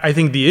 honestly. I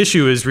think the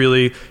issue is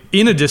really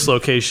in a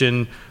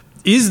dislocation,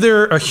 is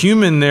there a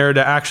human there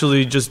to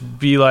actually just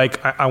be like,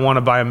 I want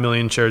to buy 1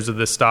 million shares of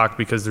this stock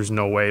because there's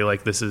no way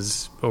this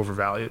is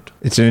overvalued?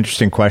 It's an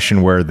interesting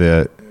question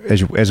where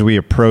as we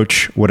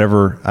approach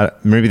whatever,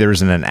 maybe there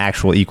isn't an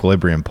actual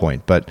equilibrium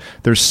point, but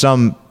there's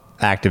some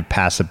active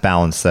passive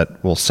balance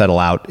that will settle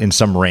out in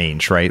some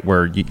range, right?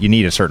 Where you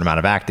need a certain amount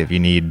of active, you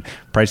need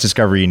price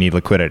discovery, you need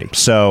liquidity.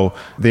 So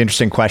the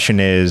interesting question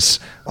is,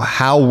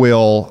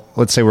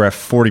 let's say we're at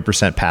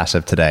 40%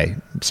 passive today,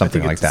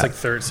 something like that.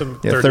 It's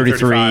 33,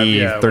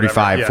 35,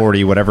 35,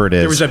 40, whatever it is.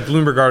 There was that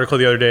Bloomberg article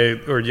the other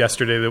day or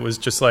yesterday that was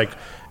just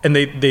and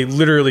they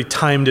literally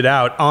timed it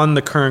out on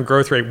the current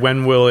growth rate.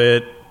 When will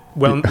it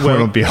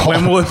be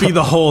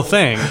the whole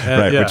thing?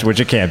 Right,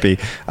 which it can't be.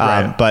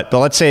 Right. But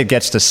let's say it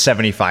gets to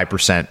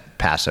 75%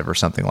 passive or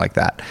something like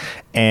that.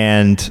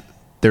 And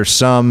there's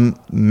some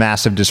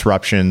massive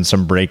disruption,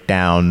 some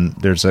breakdown.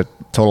 There's a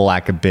total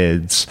lack of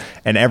bids.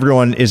 And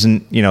everyone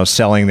isn't,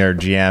 selling their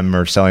GM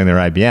or selling their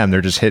IBM. They're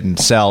just hitting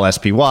sell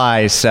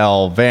SPY,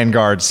 sell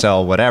Vanguard,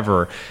 sell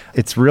whatever.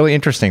 It's really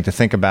interesting to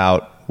think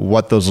about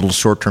what those little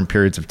short-term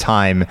periods of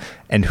time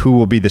and who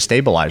will be the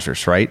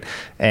stabilizers, right?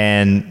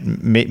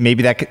 And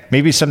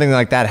maybe something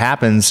like that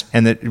happens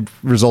and that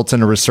results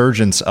in a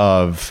resurgence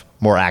of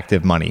more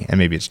active money, and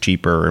maybe it's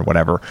cheaper or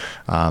whatever.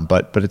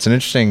 But it's an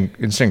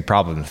interesting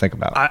problem to think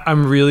about.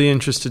 I'm really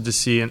interested to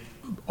see, and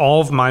all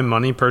of my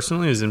money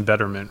personally is in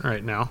Betterment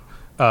right now,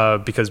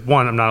 because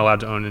one, I'm not allowed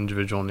to own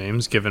individual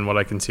names given what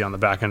I can see on the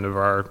back end of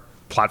our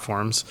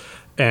platforms.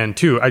 And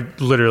two, I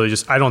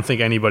don't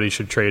think anybody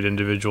should trade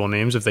individual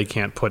names if they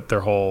can't put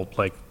their whole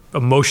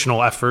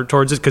emotional effort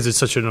towards it, because it's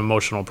such an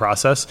emotional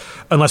process,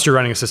 unless you're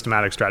running a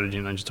systematic strategy,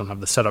 and I just don't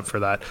have the setup for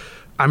that.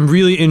 I'm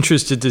really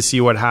interested to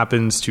see what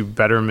happens to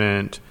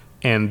Betterment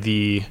and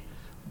the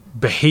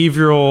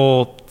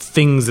behavioral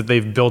things that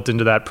they've built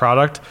into that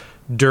product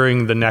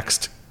during the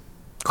next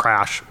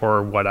crash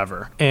or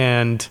whatever.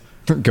 And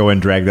go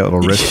and drag that little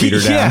risk feeder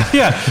down.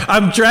 Yeah.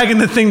 I'm dragging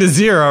the thing to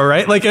zero,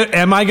 right?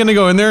 Am I going to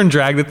go in there and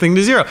drag the thing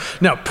to zero?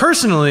 Now,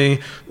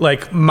 personally,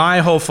 my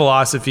whole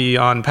philosophy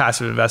on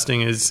passive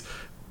investing is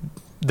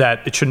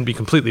that it shouldn't be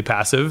completely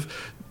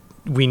passive.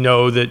 We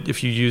know that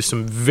if you use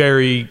some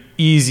very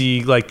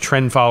easy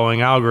trend following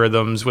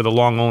algorithms with a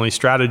long only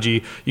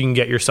strategy, you can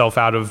get yourself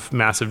out of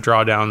massive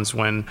drawdowns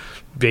when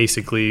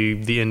basically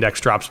the index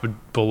drops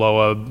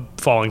below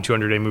a falling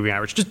 200-day moving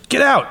average. Just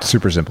get out.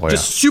 Super simple.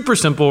 Just super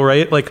simple,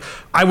 right?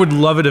 I would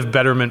love it if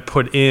Betterment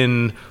put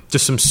in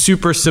just some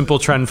super simple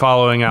trend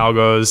following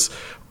algos,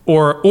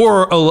 or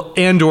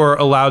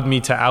allowed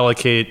me to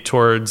allocate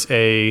towards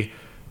a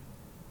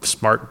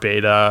smart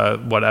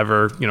beta,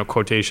 whatever,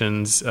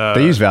 quotations.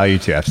 They use value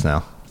ETFs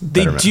now.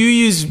 They do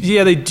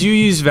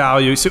use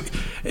value. So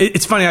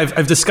it's funny.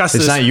 I've discussed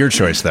this. It's not your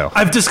choice, though.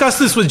 I've discussed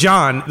this with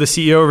John, the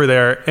CEO over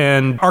there,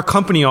 and our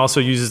company also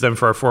uses them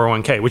for our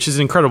 401k, which is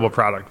an incredible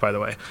product, by the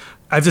way.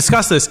 I've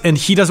discussed this, and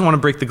he doesn't want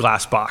to break the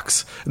glass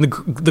box. And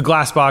the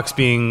glass box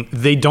being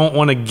they don't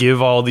want to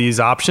give all these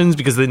options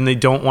because then they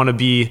don't want to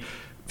be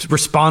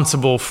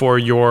responsible for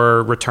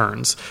your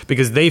returns,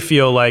 because they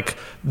feel like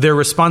their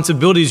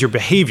responsibility is your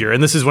behavior.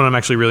 And this is what I'm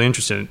actually really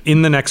interested in.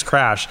 In the next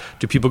crash,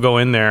 do people go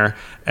in there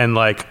and,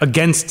 like,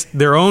 against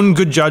their own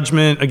good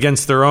judgment,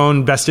 against their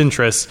own best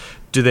interests,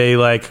 do they,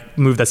 like,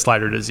 move that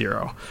slider to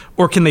zero?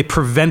 Or can they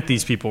prevent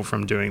these people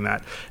from doing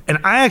that? And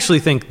I actually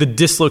think the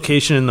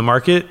dislocation in the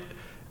market,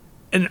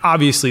 and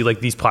obviously,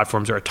 like, these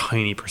platforms are a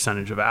tiny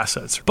percentage of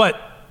assets,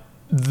 but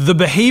the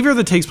behavior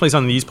that takes place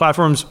on these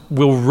platforms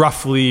will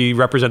roughly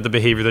represent the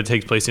behavior that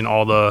takes place in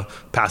all the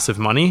passive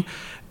money.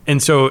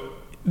 And so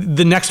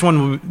the next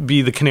one would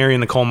be the canary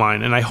in the coal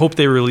mine. And I hope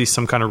they release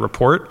some kind of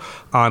report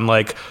on,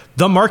 like,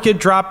 the market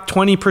dropped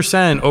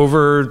 20%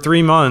 over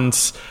 3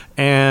 months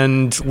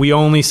and we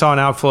only saw an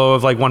outflow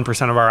of like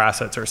 1% of our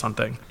assets or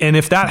something. And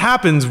if that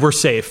happens, we're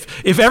safe.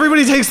 If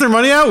everybody takes their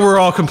money out, we're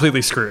all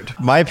completely screwed.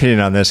 My opinion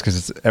on this,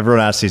 because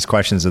everyone asks these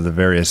questions of the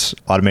various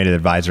automated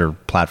advisor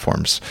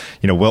platforms,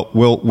 you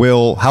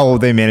know, how will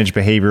they manage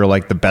behavior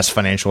like the best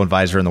financial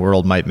advisor in the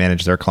world might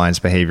manage their clients'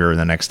 behavior in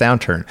the next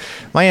downturn?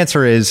 My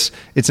answer is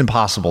it's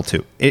impossible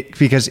to.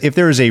 Because if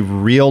there is a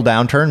real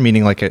downturn,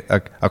 meaning like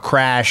a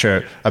crash,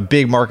 a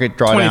big market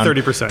drawdown,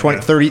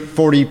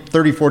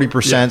 20-30%,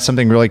 40%,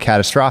 something really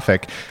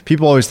catastrophic,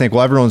 people always think,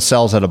 well, everyone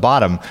sells at a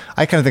bottom.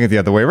 I kind of think it the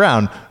other way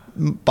around.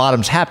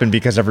 Bottoms happen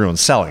because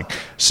everyone's selling.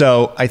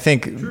 So I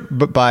think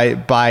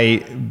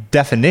by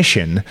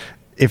definition,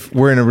 if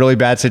we're in a really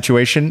bad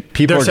situation,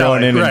 people are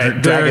going in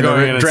and dragging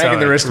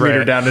the risk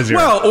meter down to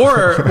zero.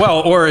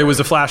 Or it was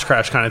a flash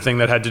crash kind of thing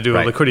that had to do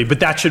with liquidity, but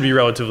that should be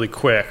relatively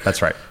quick.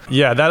 That's right.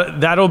 Yeah,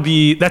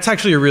 that's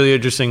actually a really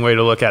interesting way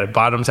to look at it.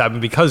 Bottoms happen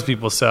because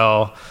people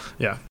sell.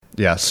 Yeah.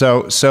 Yeah.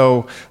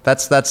 So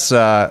that's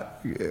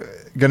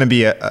going to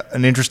be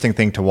an interesting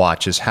thing to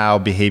watch, is how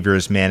behavior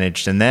is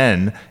managed. And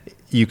then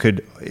you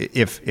could,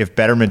 if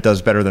Betterment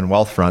does better than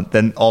Wealthfront,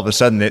 then all of a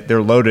sudden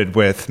they're loaded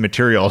with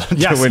material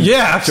to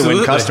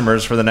win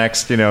customers for the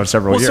next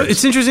several years. So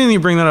it's interesting that you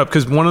bring that up,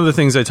 because one of the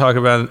things I talk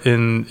about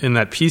in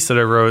that piece that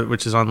I wrote,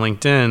 which is on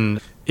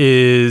LinkedIn,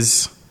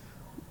 is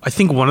I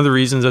think one of the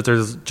reasons that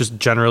there's just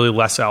generally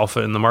less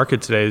alpha in the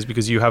market today is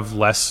because you have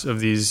less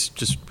of these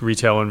just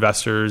retail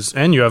investors,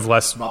 and you have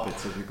less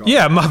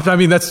Muppets. I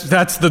mean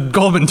that's the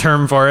Goldman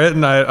term for it,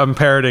 and I'm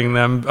parroting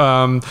them.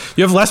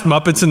 You have less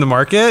Muppets in the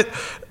market,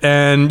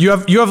 and you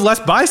have less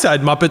buy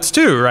side Muppets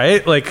too,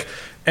 right? Like,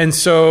 and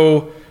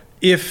so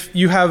if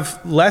you have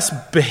less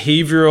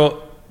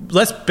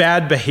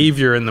bad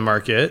behavior in the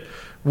market,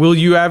 will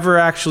you ever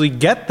actually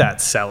get that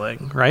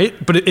selling, right?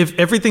 But if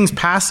everything's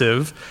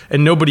passive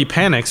and nobody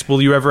panics, will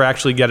you ever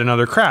actually get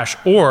another crash?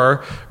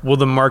 Or will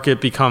the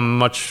market become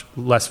much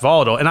less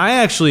volatile? And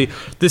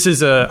this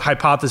is a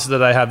hypothesis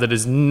that I have that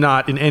is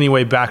not in any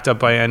way backed up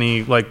by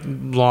any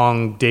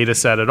long data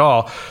set at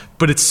all.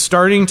 But it's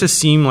starting to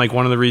seem like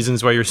one of the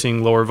reasons why you're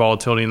seeing lower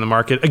volatility in the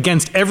market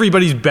against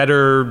everybody's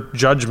better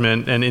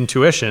judgment and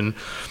intuition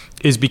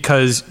is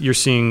because you're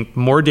seeing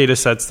more data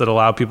sets that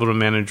allow people to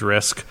manage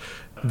risk,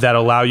 that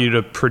allow you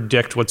to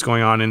predict what's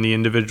going on in the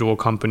individual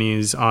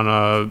companies on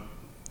a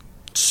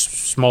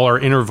smaller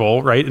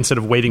interval, right? Instead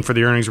of waiting for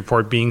the earnings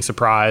report, being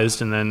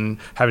surprised, and then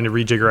having to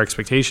rejigger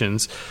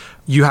expectations.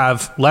 You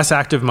have less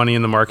active money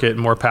in the market and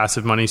more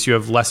passive money, so you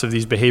have less of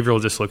these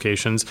behavioral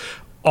dislocations.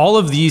 All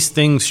of these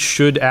things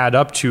should add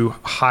up to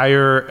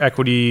higher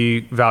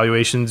equity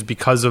valuations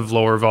because of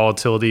lower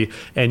volatility,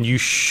 and you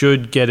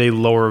should get a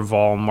lower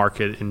vol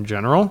market in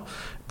general.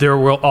 There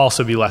will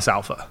also be less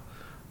alpha,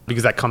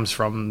 because that comes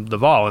from the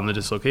vol and the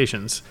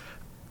dislocations.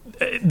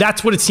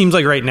 That's what it seems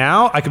like right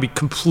now. I could be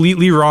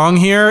completely wrong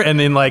here,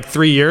 and in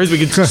 3 years we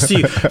could just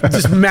see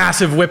just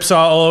massive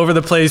whipsaw all over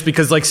the place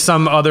because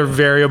some other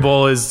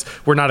variable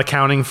we're not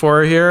accounting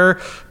for here.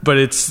 But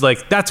it's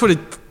that's what it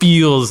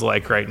feels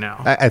like right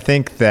now. I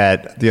think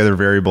that the other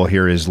variable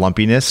here is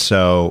lumpiness.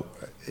 So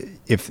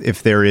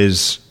if there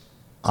is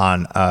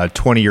on a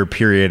 20-year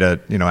period,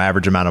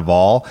 average amount of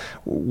vol,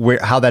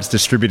 how that's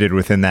distributed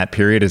within that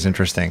period is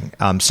interesting.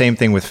 Same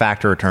thing with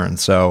factor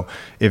returns. So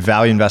if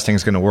value investing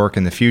is going to work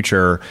in the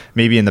future,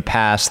 maybe in the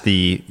past,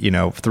 the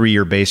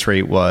 3-year base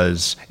rate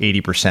was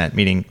 80%,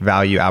 meaning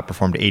value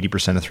outperformed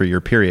 80% of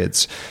 3-year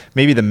periods.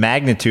 Maybe the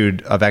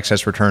magnitude of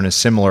excess return is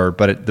similar,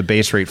 but the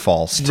base rate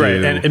falls to,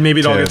 and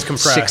maybe it all gets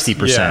compressed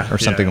 60% or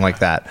something like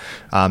that.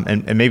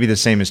 And maybe the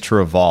same is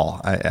true of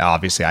vol.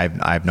 Obviously, I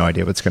have no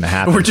idea what's going to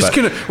happen. We're just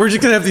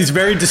gonna have these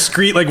very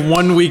discrete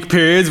 1 week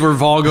periods where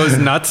vol goes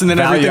nuts, and then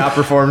value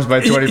outperforms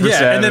by 20%.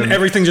 Yeah, and then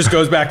everything just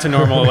goes back to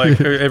normal.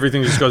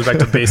 Everything just goes back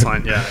to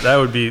baseline. Yeah,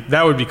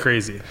 that would be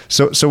crazy.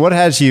 So what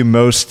has you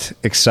most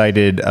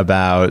excited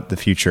about the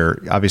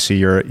future? Obviously,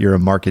 you're a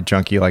market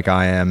junkie like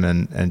I am,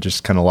 and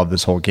just kind of love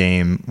this whole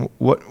game.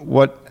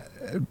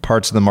 What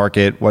parts of the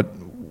market?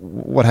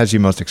 what has you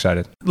most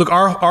excited? Look,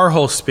 our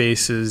whole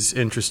space is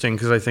interesting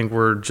because I think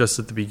we're just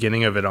at the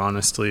beginning of it,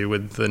 honestly,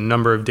 with the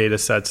number of data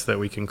sets that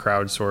we can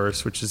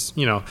crowdsource, which is,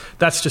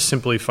 that's just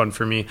simply fun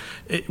for me.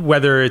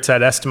 Whether it's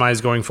at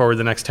Estimize going forward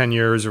the next 10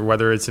 years or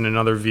whether it's in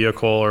another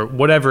vehicle or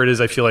whatever it is,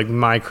 I feel like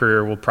my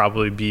career will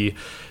probably be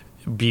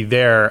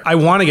there. I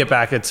want to get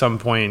back at some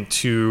point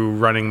to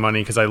running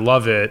money because I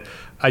love it.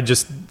 I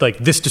just like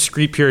this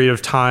discrete period of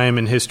time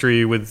in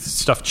history with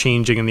stuff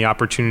changing and the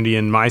opportunity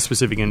in my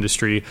specific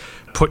industry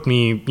put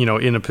me,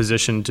 in a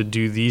position to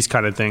do these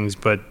kind of things.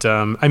 But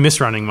I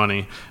miss running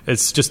money.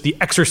 It's just the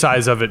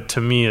exercise of it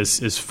to me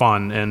is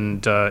fun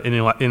and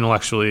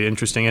intellectually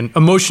interesting and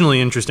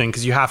emotionally interesting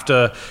because you have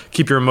to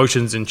keep your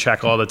emotions in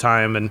check all the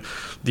time. And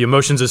the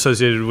emotions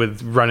associated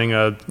with running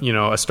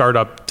a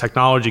startup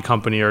technology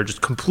company are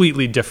just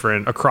completely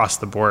different across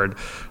the board.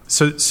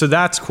 So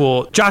that's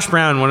cool. Josh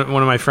Brown,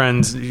 one of my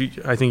friends,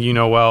 I think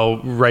well,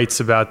 writes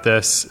about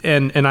this,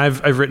 and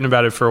I've written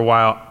about it for a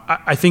while.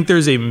 I think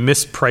there's a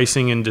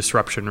mispricing and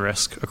disruption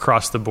risk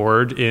across the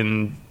board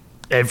in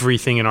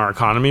everything in our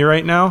economy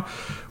right now.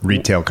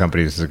 Retail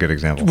companies is a good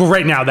example. Well,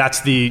 right now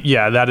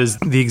that is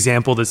the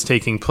example that's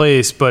taking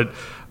place, but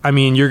I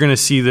mean, you're going to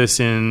see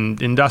this in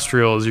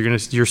industrials.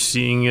 You're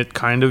seeing it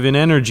kind of in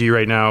energy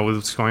right now with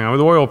what's going on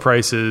with oil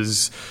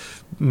prices.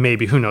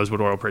 Maybe, who knows what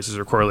oil prices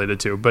are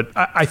correlated to, but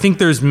I think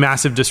there's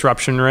massive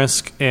disruption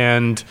risk,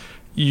 and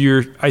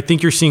I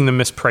think you're seeing the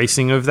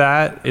mispricing of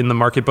that in the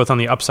market, both on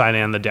the upside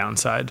and the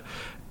downside.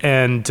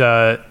 And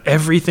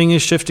everything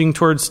is shifting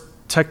towards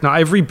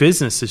every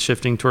business is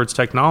shifting towards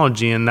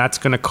technology, and that's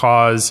going to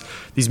cause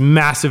these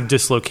massive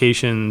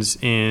dislocations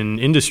in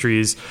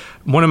industries.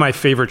 One of my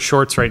favorite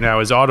shorts right now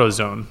is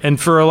AutoZone, and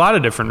for a lot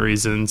of different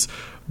reasons.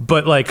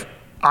 But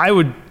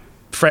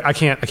I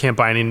can't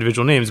buy any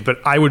individual names, but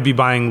I would be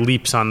buying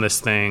leaps on this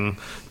thing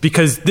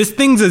because this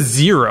thing's a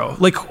zero.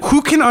 Like,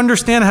 who can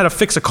understand how to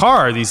fix a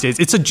car these days?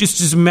 It's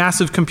just a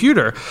massive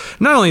computer.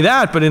 Not only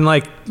that, but in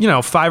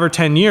 5 or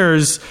 10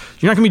 years,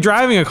 you're not going to be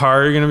driving a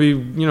car. You're going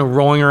to be,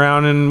 rolling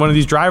around in one of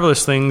these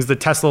driverless things that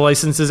Tesla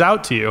licenses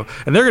out to you,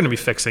 and they're going to be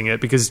fixing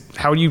it because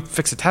how do you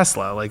fix a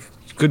Tesla? Like,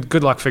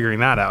 good luck figuring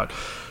that out.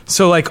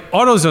 So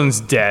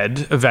AutoZone's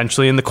dead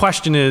eventually. And the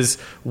question is,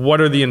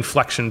 what are the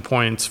inflection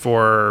points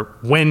for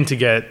when to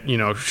get,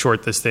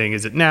 short this thing?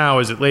 Is it now?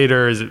 Is it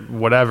later? Is it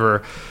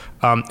whatever?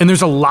 And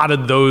there's a lot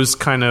of those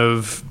kind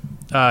of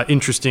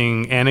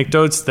interesting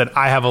anecdotes that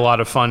I have a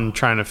lot of fun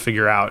trying to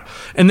figure out.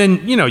 And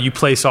then, you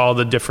place all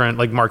the different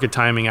market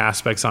timing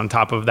aspects on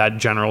top of that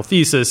general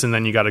thesis, and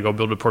then you got to go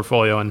build a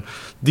portfolio. And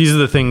these are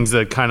the things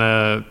that kind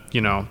of,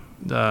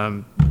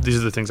 these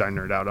are the things I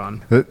nerd out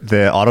on.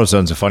 The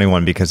AutoZone's a funny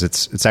one because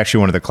it's actually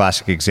one of the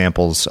classic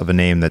examples of a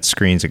name that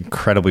screens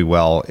incredibly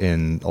well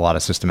in a lot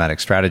of systematic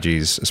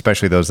strategies,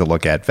 especially those that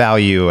look at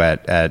value,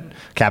 at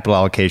capital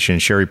allocation,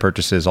 share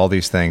repurchases, all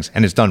these things.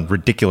 And it's done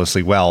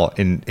ridiculously well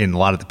in a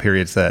lot of the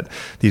periods that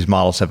these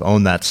models have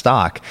owned that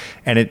stock.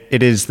 And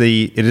it is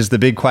the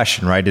big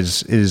question, right?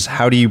 Is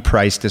how do you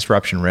price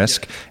disruption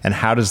risk, and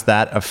how does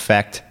that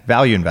affect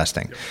value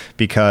investing?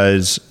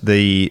 Because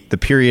the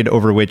period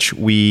over which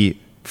we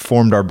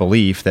formed our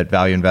belief that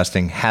value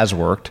investing has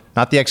worked,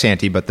 not the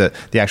ex-ante, but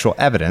the actual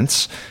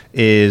evidence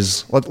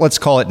is, let's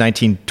call it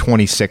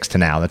 1926 to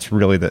now. That's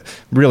really it's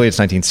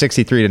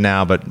 1963 to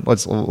now, but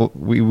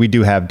we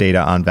do have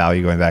data on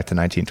value going back to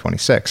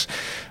 1926.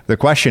 The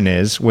question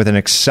is, with an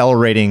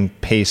accelerating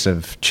pace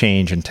of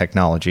change in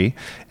technology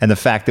and the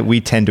fact that we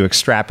tend to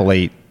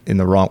extrapolate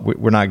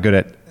we're not good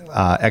at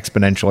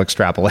exponential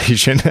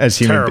extrapolation as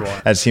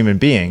human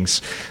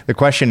beings. The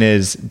question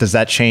is, does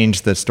that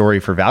change the story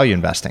for value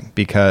investing?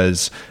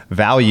 Because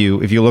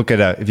value, if you go look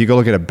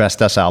at a best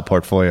decile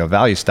portfolio of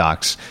value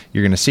stocks,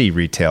 you're going to see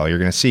retail, you're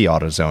going to see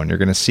AutoZone, you're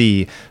going to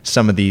see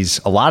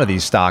a lot of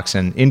these stocks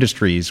and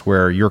industries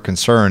where your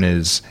concern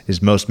is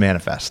most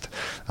manifest.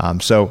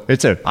 So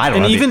I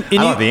don't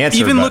have the answer.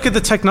 Even look at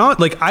the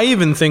technology. I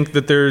even think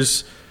that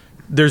there's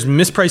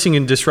mispricing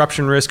and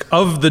disruption risk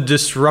of the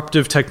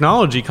disruptive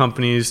technology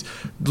companies.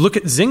 Look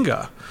at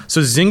Zynga.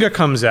 So Zynga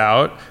comes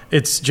out,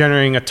 it's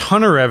generating a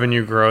ton of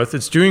revenue growth,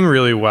 it's doing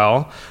really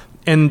well,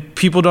 and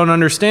people don't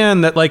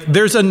understand that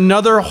there's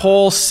another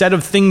whole set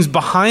of things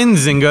behind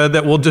Zynga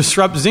that will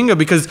disrupt Zynga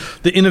because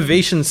the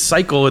innovation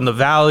cycle in the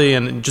Valley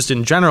and just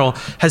in general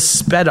has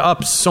sped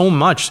up so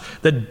much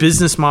that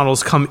business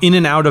models come in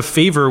and out of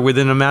favor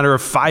within a matter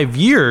of 5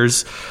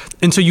 years.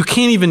 And so you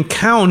can't even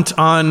count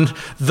on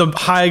the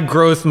high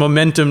growth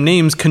momentum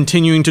names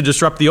continuing to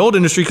disrupt the old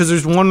industry because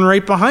there's one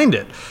right behind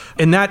it.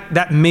 And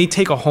that may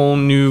take a whole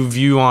new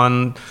view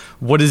on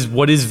what is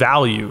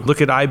value.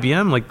 Look at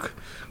IBM,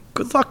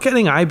 good luck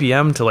getting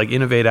IBM to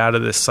innovate out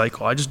of this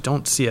cycle. I just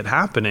don't see it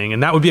happening.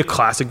 And that would be a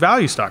classic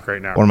value stock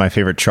right now. One of my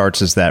favorite charts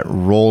is that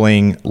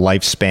rolling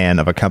lifespan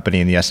of a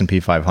company in the S&P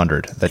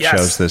 500 that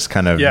shows this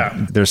kind of,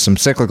 there's some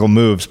cyclical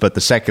moves, but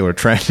the secular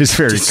trend is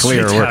very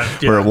clear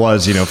where it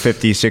was,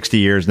 50, 60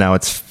 years. Now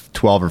it's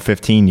 12 or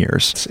 15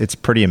 years. It's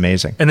pretty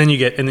amazing. And then you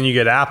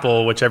get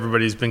Apple, which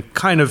everybody's been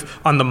kind of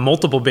on the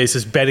multiple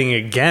basis betting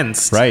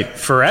against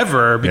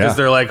forever, because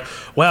they're like,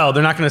 well,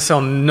 they're not going to sell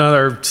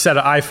another set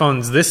of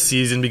iPhones this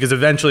season because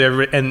eventually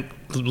and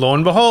lo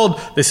and behold,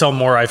 they sell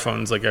more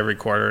iPhones like every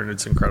quarter, and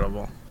it's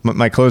incredible.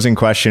 My closing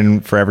question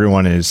for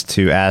everyone is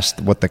to ask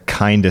what the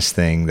kindest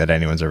thing that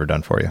anyone's ever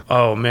done for you.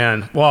 Oh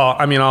man. Well,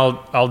 I mean,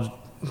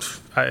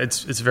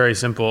 it's very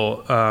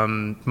simple.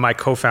 My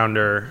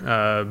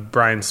co-founder,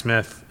 Brian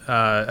Smith,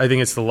 I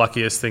think it's the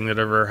luckiest thing that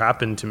ever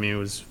happened to me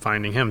was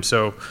finding him.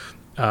 So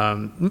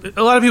a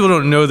lot of people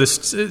don't know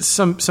this.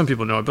 Some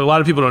people know it, but a lot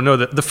of people don't know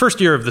that the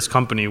first year of this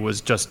company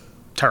was just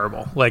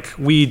terrible. Like,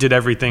 we did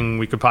everything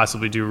we could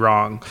possibly do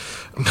wrong,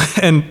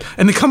 and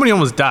the company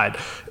almost died.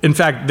 In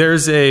fact,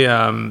 there's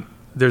an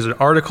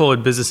article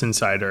at Business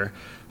Insider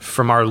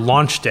from our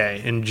launch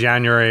day in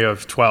January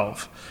of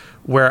 12,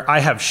 where I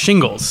have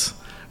shingles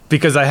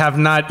because I have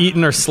not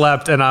eaten or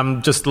slept, and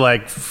I'm just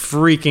like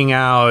freaking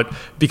out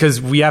because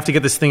we have to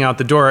get this thing out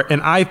the door.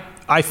 And I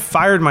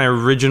fired my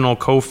original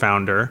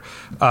co-founder,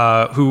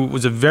 who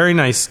was a very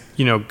nice,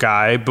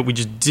 guy, but we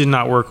just did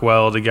not work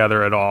well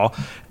together at all.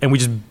 And we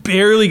just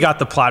barely got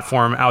the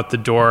platform out the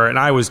door. And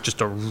I was just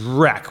a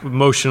wreck,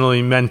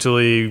 emotionally,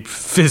 mentally,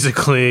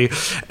 physically.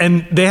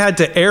 And they had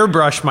to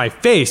airbrush my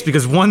face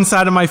because one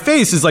side of my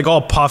face is like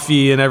all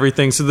puffy and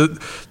everything. So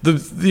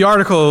the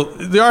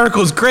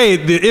article is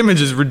great. The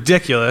image is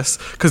ridiculous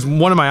because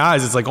one of my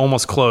eyes is like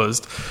almost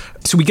closed.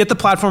 So we get the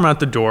platform out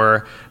the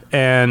door.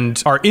 And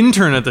our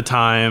intern at the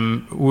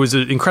time, who was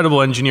an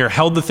incredible engineer,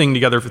 held the thing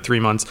together for 3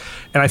 months.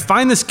 And I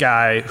find this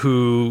guy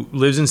who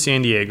lives in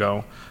San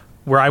Diego,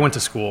 where I went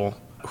to school,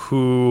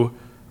 who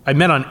I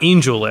met on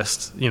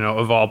AngelList,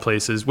 of all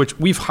places, which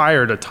we've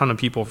hired a ton of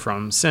people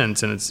from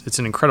since, and it's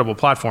an incredible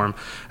platform.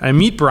 And I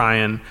meet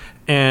Brian,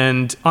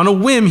 and on a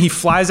whim, he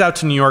flies out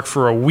to New York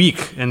for a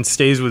week and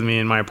stays with me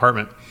in my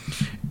apartment.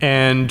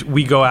 And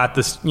we go at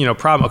this,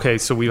 problem. Okay,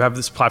 so we have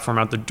this platform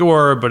out the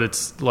door, but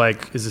it's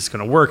like, is this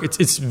going to work?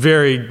 It's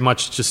very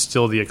much just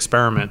still the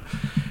experiment.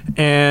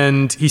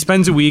 And he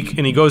spends a week,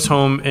 and he goes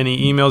home, and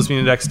he emails me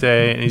the next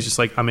day, and he's just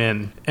like, I'm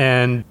in.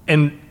 And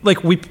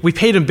like we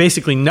paid him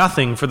basically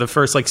nothing for the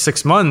first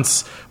 6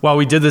 months while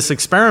we did this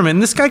experiment.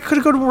 And this guy could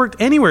have gone to work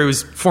anywhere. He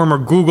was former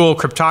Google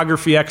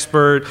cryptography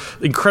expert,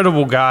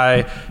 incredible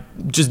guy.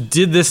 Just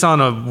did this on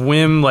a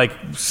whim, like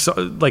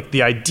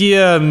the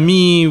idea,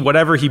 me,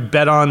 whatever he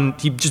bet on.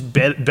 He just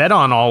bet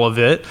on all of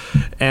it,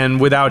 and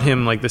without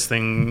him, this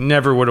thing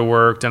never would have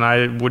worked, and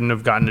I wouldn't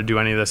have gotten to do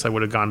any of this. I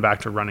would have gone back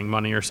to running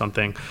money or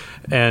something.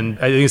 And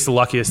I think it's the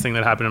luckiest thing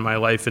that happened in my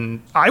life,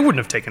 and I wouldn't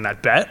have taken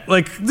that bet.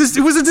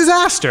 It was a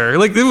disaster.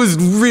 It was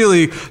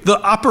really, the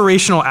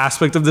operational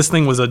aspect of this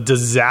thing was a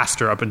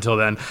disaster up until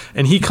then.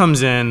 And he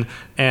comes in,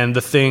 and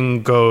the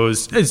thing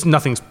goes.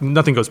 Nothing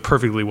goes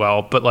perfectly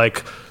well, but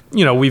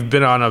we've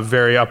been on a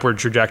very upward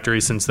trajectory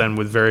since then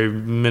with very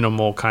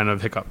minimal kind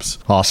of hiccups.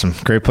 Awesome.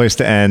 Great place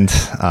to end.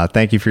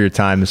 Thank you for your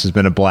time. This has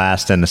been a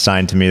blast and a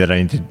sign to me that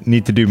I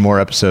need to do more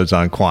episodes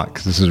on Quant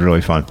because this is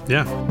really fun.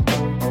 Yeah.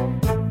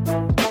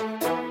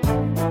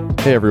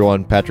 Hey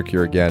everyone, Patrick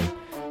here again.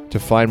 To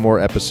find more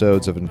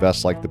episodes of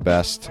Invest Like the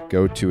Best,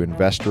 go to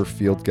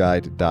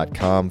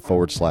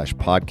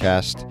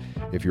investorfieldguide.com/podcast.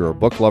 If you're a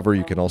book lover,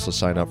 you can also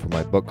sign up for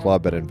my book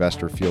club at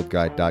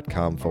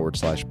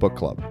investorfieldguide.com/book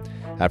club.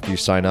 After you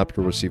sign up,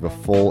 you'll receive a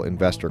full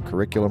investor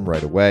curriculum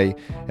right away,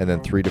 and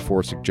then 3 to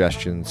 4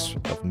 suggestions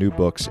of new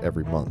books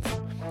every month.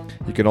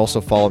 You can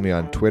also follow me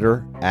on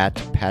Twitter at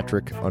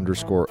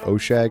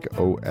Patrick_Oshag,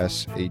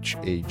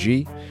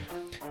 OSHAG.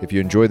 If you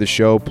enjoy the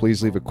show,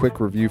 please leave a quick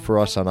review for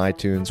us on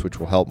iTunes, which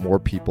will help more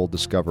people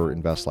discover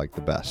Invest Like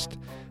the Best.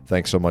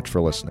 Thanks so much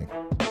for listening.